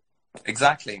wrong.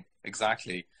 Exactly.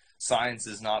 Science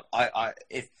is not,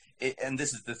 and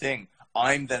this is the thing,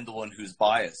 I'm then the one who's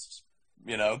biased,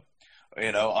 I'm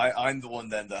the one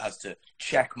then that has to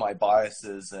check my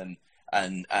biases and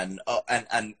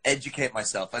educate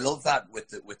myself. I love that with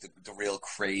the real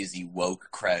crazy woke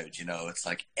crowd. It's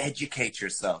like, educate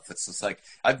yourself. It's just like,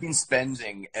 I've been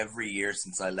spending every year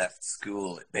since I left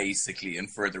school basically in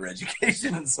further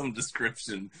education and some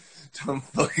description. Don't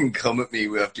fucking come at me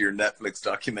after your Netflix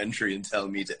documentary and tell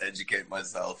me to educate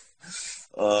myself.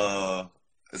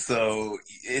 So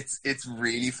it's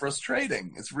really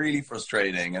frustrating. It's really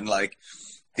frustrating. And like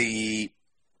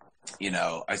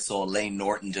I saw Lane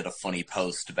Norton did a funny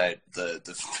post about the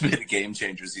bit of Game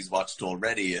Changers he's watched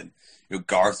already, and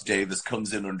Garth Davis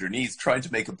comes in underneath trying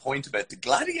to make a point about the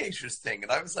gladiators thing,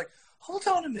 and I was like, hold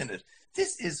on a minute,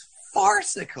 this is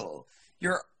farcical.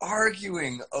 You're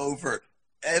arguing over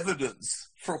evidence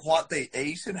for what they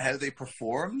ate and how they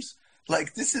performed.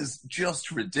 Like, this is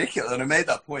just ridiculous. And I made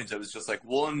that point. I was just like,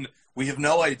 one, we have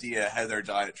no idea how their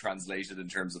diet translated in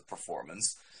terms of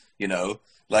performance.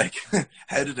 Like,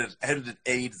 how did it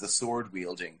aid the sword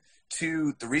wielding?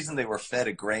 2, the reason they were fed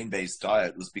a grain-based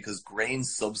diet was because grain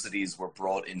subsidies were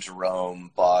brought into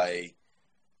Rome by,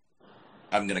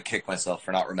 I'm going to kick myself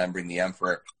for not remembering the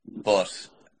emperor, but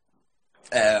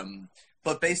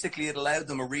basically it allowed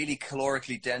them a really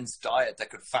calorically dense diet that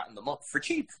could fatten them up for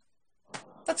cheap.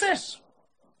 That's it.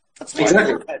 That's why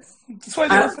exactly. That's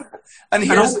why and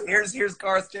here's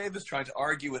Garth Davis trying to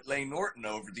argue with Lane Norton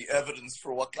over the evidence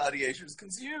for what gladiators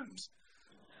consumed.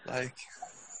 Like,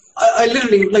 I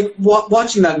literally, like,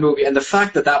 watching that movie, and the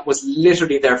fact that was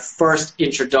literally their first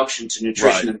introduction to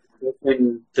nutrition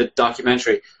in the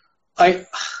documentary. God,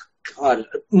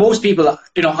 most people,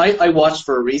 I watched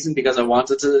for a reason because I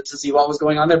wanted to see what was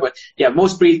going on there. But yeah,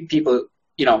 most people,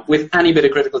 with any bit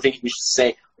of critical thinking, you should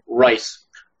say, right,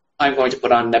 I'm going to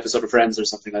put on an episode of Friends or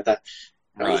something like that.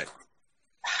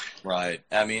 Right.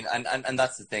 I mean, and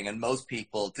that's the thing. And most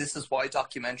people, this is why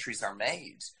documentaries are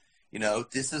made.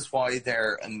 This is why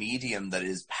they're a medium that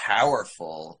is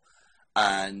powerful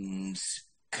and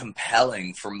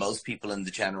compelling for most people in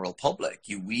the general public.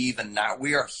 We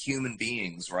are human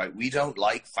beings, right? We don't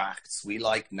like facts. We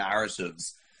like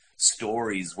narratives,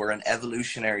 stories. We're an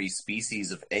evolutionary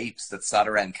species of apes that sat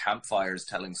around campfires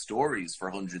telling stories for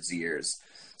hundreds of years.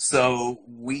 So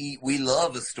we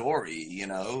love a story,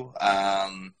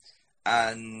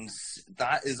 and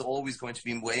that is always going to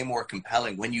be way more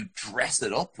compelling when you dress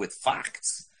it up with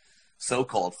facts,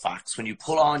 so-called facts, when you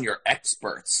pull on your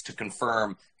experts to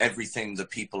confirm everything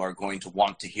that people are going to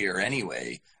want to hear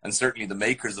anyway, and certainly the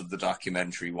makers of the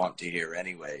documentary want to hear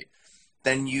anyway,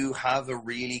 then you have a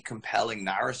really compelling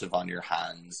narrative on your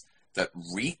hands that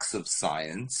reeks of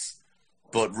science,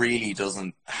 but really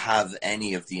doesn't have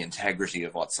any of the integrity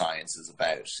of what science is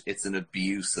about. It's an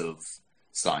abuse of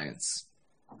science.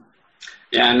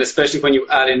 Yeah, and especially when you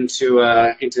add into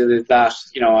that,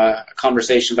 a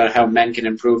conversation about how men can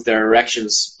improve their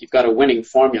erections, you've got a winning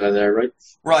formula there, right?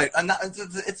 Right, and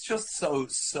it's just so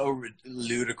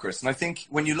ludicrous. And I think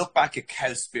when you look back at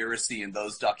Cowspiracy and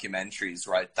those documentaries,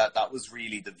 right, that was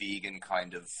really the vegan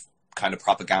kind of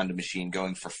propaganda machine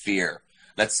going for fear.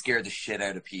 Let's scare the shit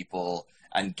out of people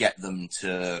and get them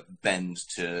to bend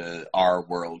to our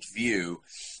worldview.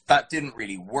 That didn't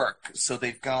really work. So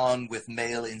they've gone with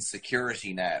male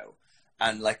insecurity now.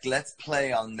 And let's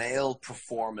play on male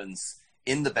performance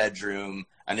in the bedroom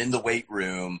and in the weight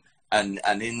room and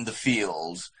in the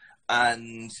field.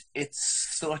 And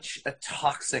it's such a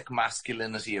toxic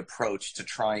masculinity approach to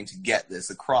trying to get this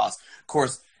across. Of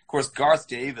course, Garth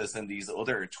Davis and these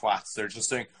other twats, they're just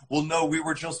saying, well, no, we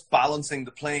were just balancing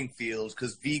the playing field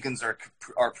because vegans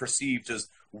are perceived as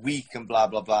weak and blah,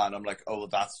 blah, blah. And I'm like, oh,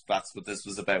 that's what this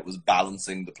was about, was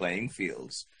balancing the playing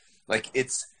field.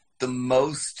 It's the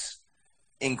most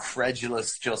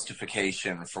incredulous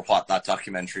justification for what that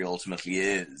documentary ultimately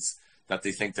is, that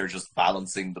they think they're just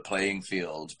balancing the playing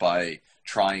field by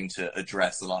trying to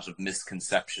address a lot of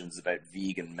misconceptions about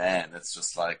vegan men. It's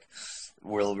just like,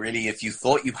 well, really, if you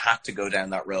thought you had to go down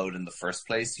that road in the first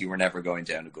place, you were never going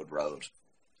down a good road.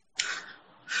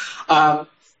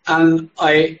 And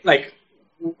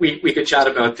we could chat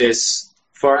about this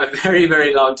for a very,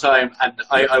 very long time, and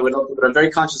I would love to, but I'm very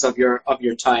conscious of your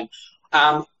time.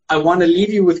 I want to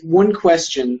leave you with one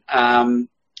question.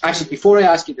 Actually, before I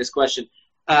ask you this question,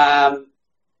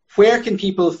 where can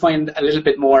people find a little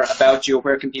bit more about you?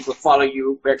 Where can people follow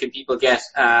you? Where can people get,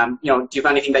 do you have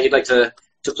anything that you'd like to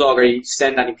plug, or you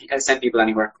send people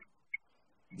anywhere?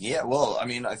 Yeah, well, I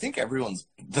mean, I think everyone's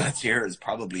that's here is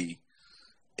probably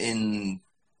in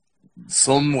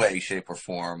some way, shape, or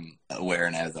form aware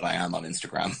now that I am on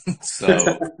Instagram.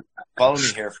 So follow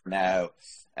me here for now.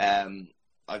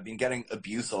 I've been getting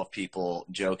abuse off people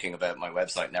joking about my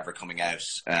website never coming out.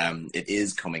 It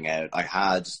is coming out. I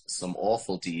had some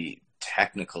awful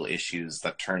technical issues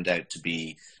that turned out to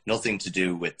be nothing to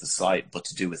do with the site, but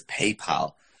to do with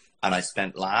PayPal. And I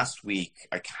spent last week,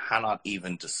 I cannot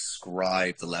even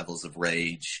describe the levels of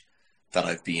rage that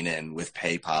I've been in with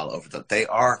PayPal over that. They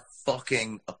are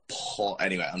fucking appalling.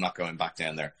 Anyway, I'm not going back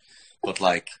down there. But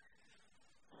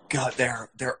God, they're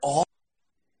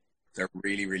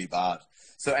really, really bad.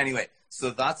 So anyway,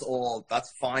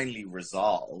 that's finally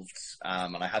resolved.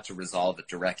 And I had to resolve it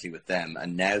directly with them.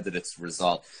 And now that it's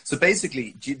resolved. So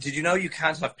basically, did you know you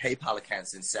can't have PayPal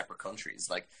accounts in separate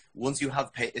countries? Once you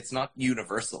have it's not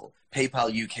universal. PayPal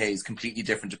UK is completely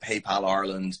different to PayPal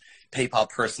Ireland. PayPal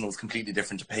Personal is completely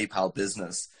different to PayPal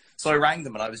Business. So I rang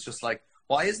them and I was just like,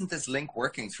 why isn't this link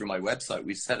working through my website?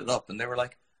 We've set it up. And they were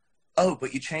like, oh,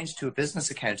 but you changed to a business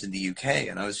account in the UK.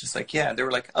 And I was just like, yeah. And they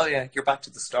were like, oh yeah, you're back to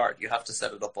the start. You have to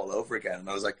set it up all over again. And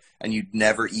I was like, and you'd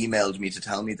never emailed me to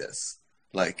tell me this.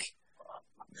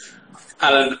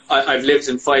 Alan, I've lived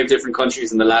in 5 different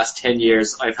countries in the last 10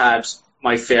 years. I've had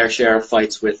my fair share of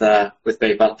fights with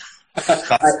PayPal.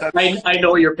 I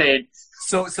know your pain.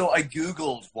 So I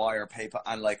Googled wire PayPal,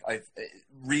 and I've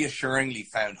reassuringly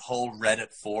found whole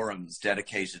Reddit forums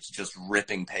dedicated to just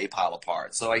ripping PayPal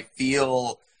apart. So I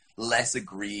feel less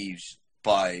aggrieved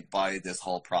by this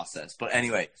whole process. But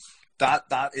anyway,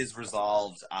 that is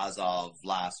resolved as of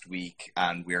last week,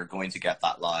 and we're going to get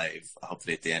that live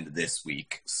hopefully at the end of this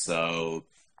week. So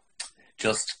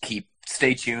just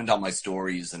stay tuned on my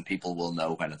stories and people will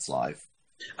know when it's live.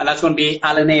 And that's going to be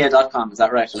alinea.com, is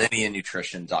that right?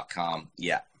 alineanutrition.com,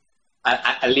 yeah.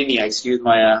 Alinea, excuse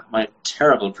my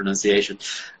terrible pronunciation.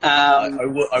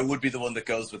 I would be the one that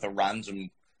goes with a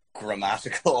random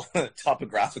grammatical,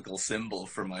 topographical symbol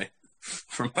for my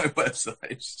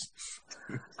website.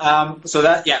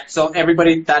 So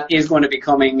everybody, that is going to be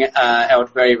coming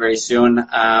out very, very soon.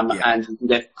 And you can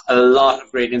get a lot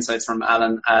of great insights from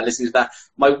Alan listening to that.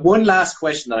 My one last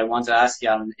question that I want to ask you,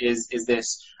 Alan, is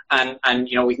this, and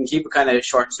we can keep it kind of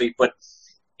short and sweet, but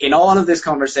in all of this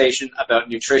conversation about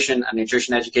nutrition and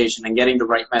nutrition education and getting the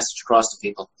right message across to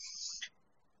people,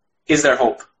 is there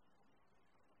hope?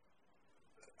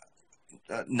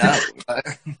 No.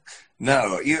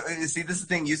 No. You see, this is the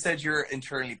thing. You said you're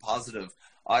internally positive.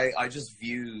 I just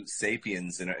view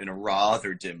Sapiens in a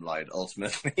rather dim light,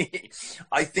 ultimately.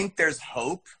 I think there's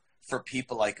hope for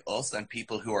people like us and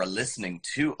people who are listening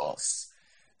to us.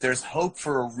 There's hope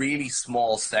for a really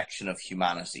small section of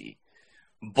humanity,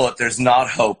 but there's not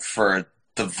hope for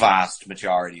the vast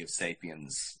majority of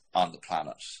Sapiens on the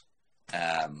planet.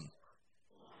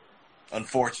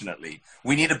 Unfortunately,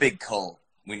 we need a big cull.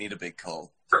 We need a big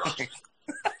cull.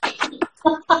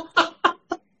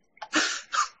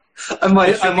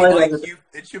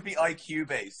 It should be IQ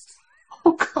based.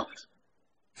 Oh, God.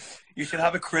 You should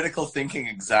have a critical thinking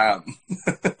exam.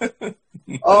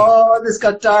 Oh, this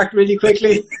got dark really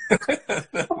quickly.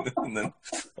 And then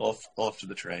off to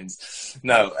the trains.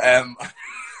 No.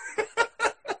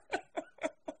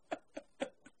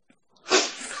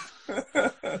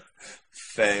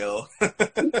 Fail.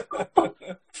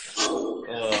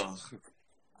 Oh.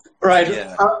 Right.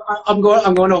 Yeah. I'm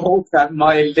going to hope that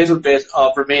my little bit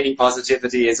of remaining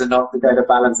positivity is enough to kind of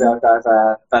balance out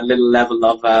that little level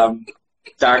of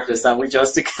darkness that we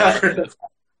just encountered.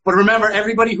 But remember,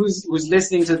 everybody who's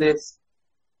listening to this,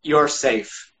 you're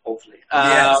safe. Hopefully.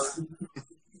 Yes.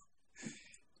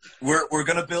 We're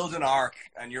going to build an ark,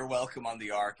 and you're welcome on the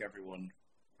ark, everyone.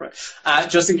 Right.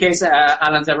 Just in case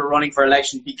Alan's ever running for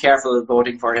election, be careful of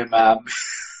voting for him.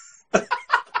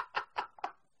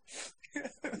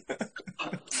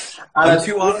 I'm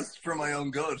too honest for my own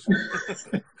good.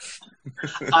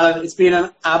 Alan, it's been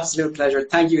an absolute pleasure.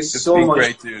 Thank you so much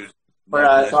great, dude. for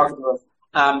talking to us.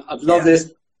 I've loved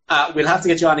this. We'll have to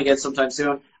get you on again sometime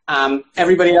soon.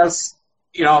 Everybody else,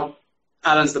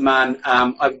 Alan's the man.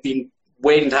 I've been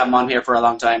waiting to have him on here for a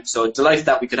long time, so delighted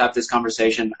that we could have this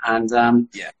conversation. And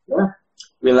we'll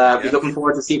be looking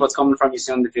forward to see what's coming from you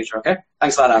soon in the future. Okay,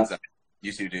 thanks a lot, Alan.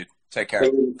 You too, dude. Take care.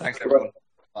 Thanks, everyone.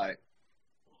 Bye.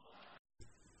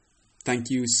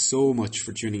 Thank you so much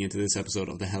for tuning into this episode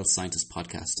of the Health Scientist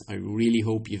Podcast. I really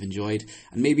hope you've enjoyed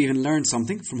and maybe even learned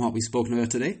something from what we've spoken about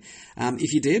today.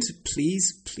 If you did,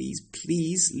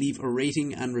 please leave a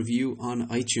rating and review on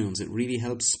iTunes. It really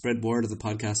helps spread word of the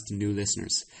podcast to new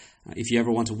listeners. If you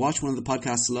ever want to watch one of the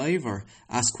podcasts live or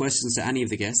ask questions to any of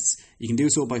the guests, you can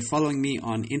do so by following me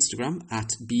on Instagram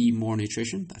at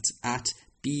 @BeMoreNutrition. That's at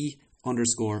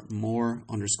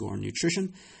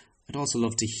 @B_more_nutrition. I'd also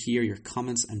love to hear your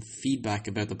comments and feedback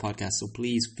about the podcast, so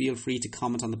please feel free to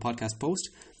comment on the podcast post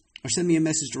or send me a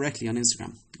message directly on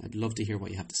Instagram. I'd love to hear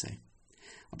what you have to say.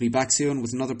 I'll be back soon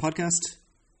with another podcast.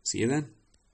 See you then.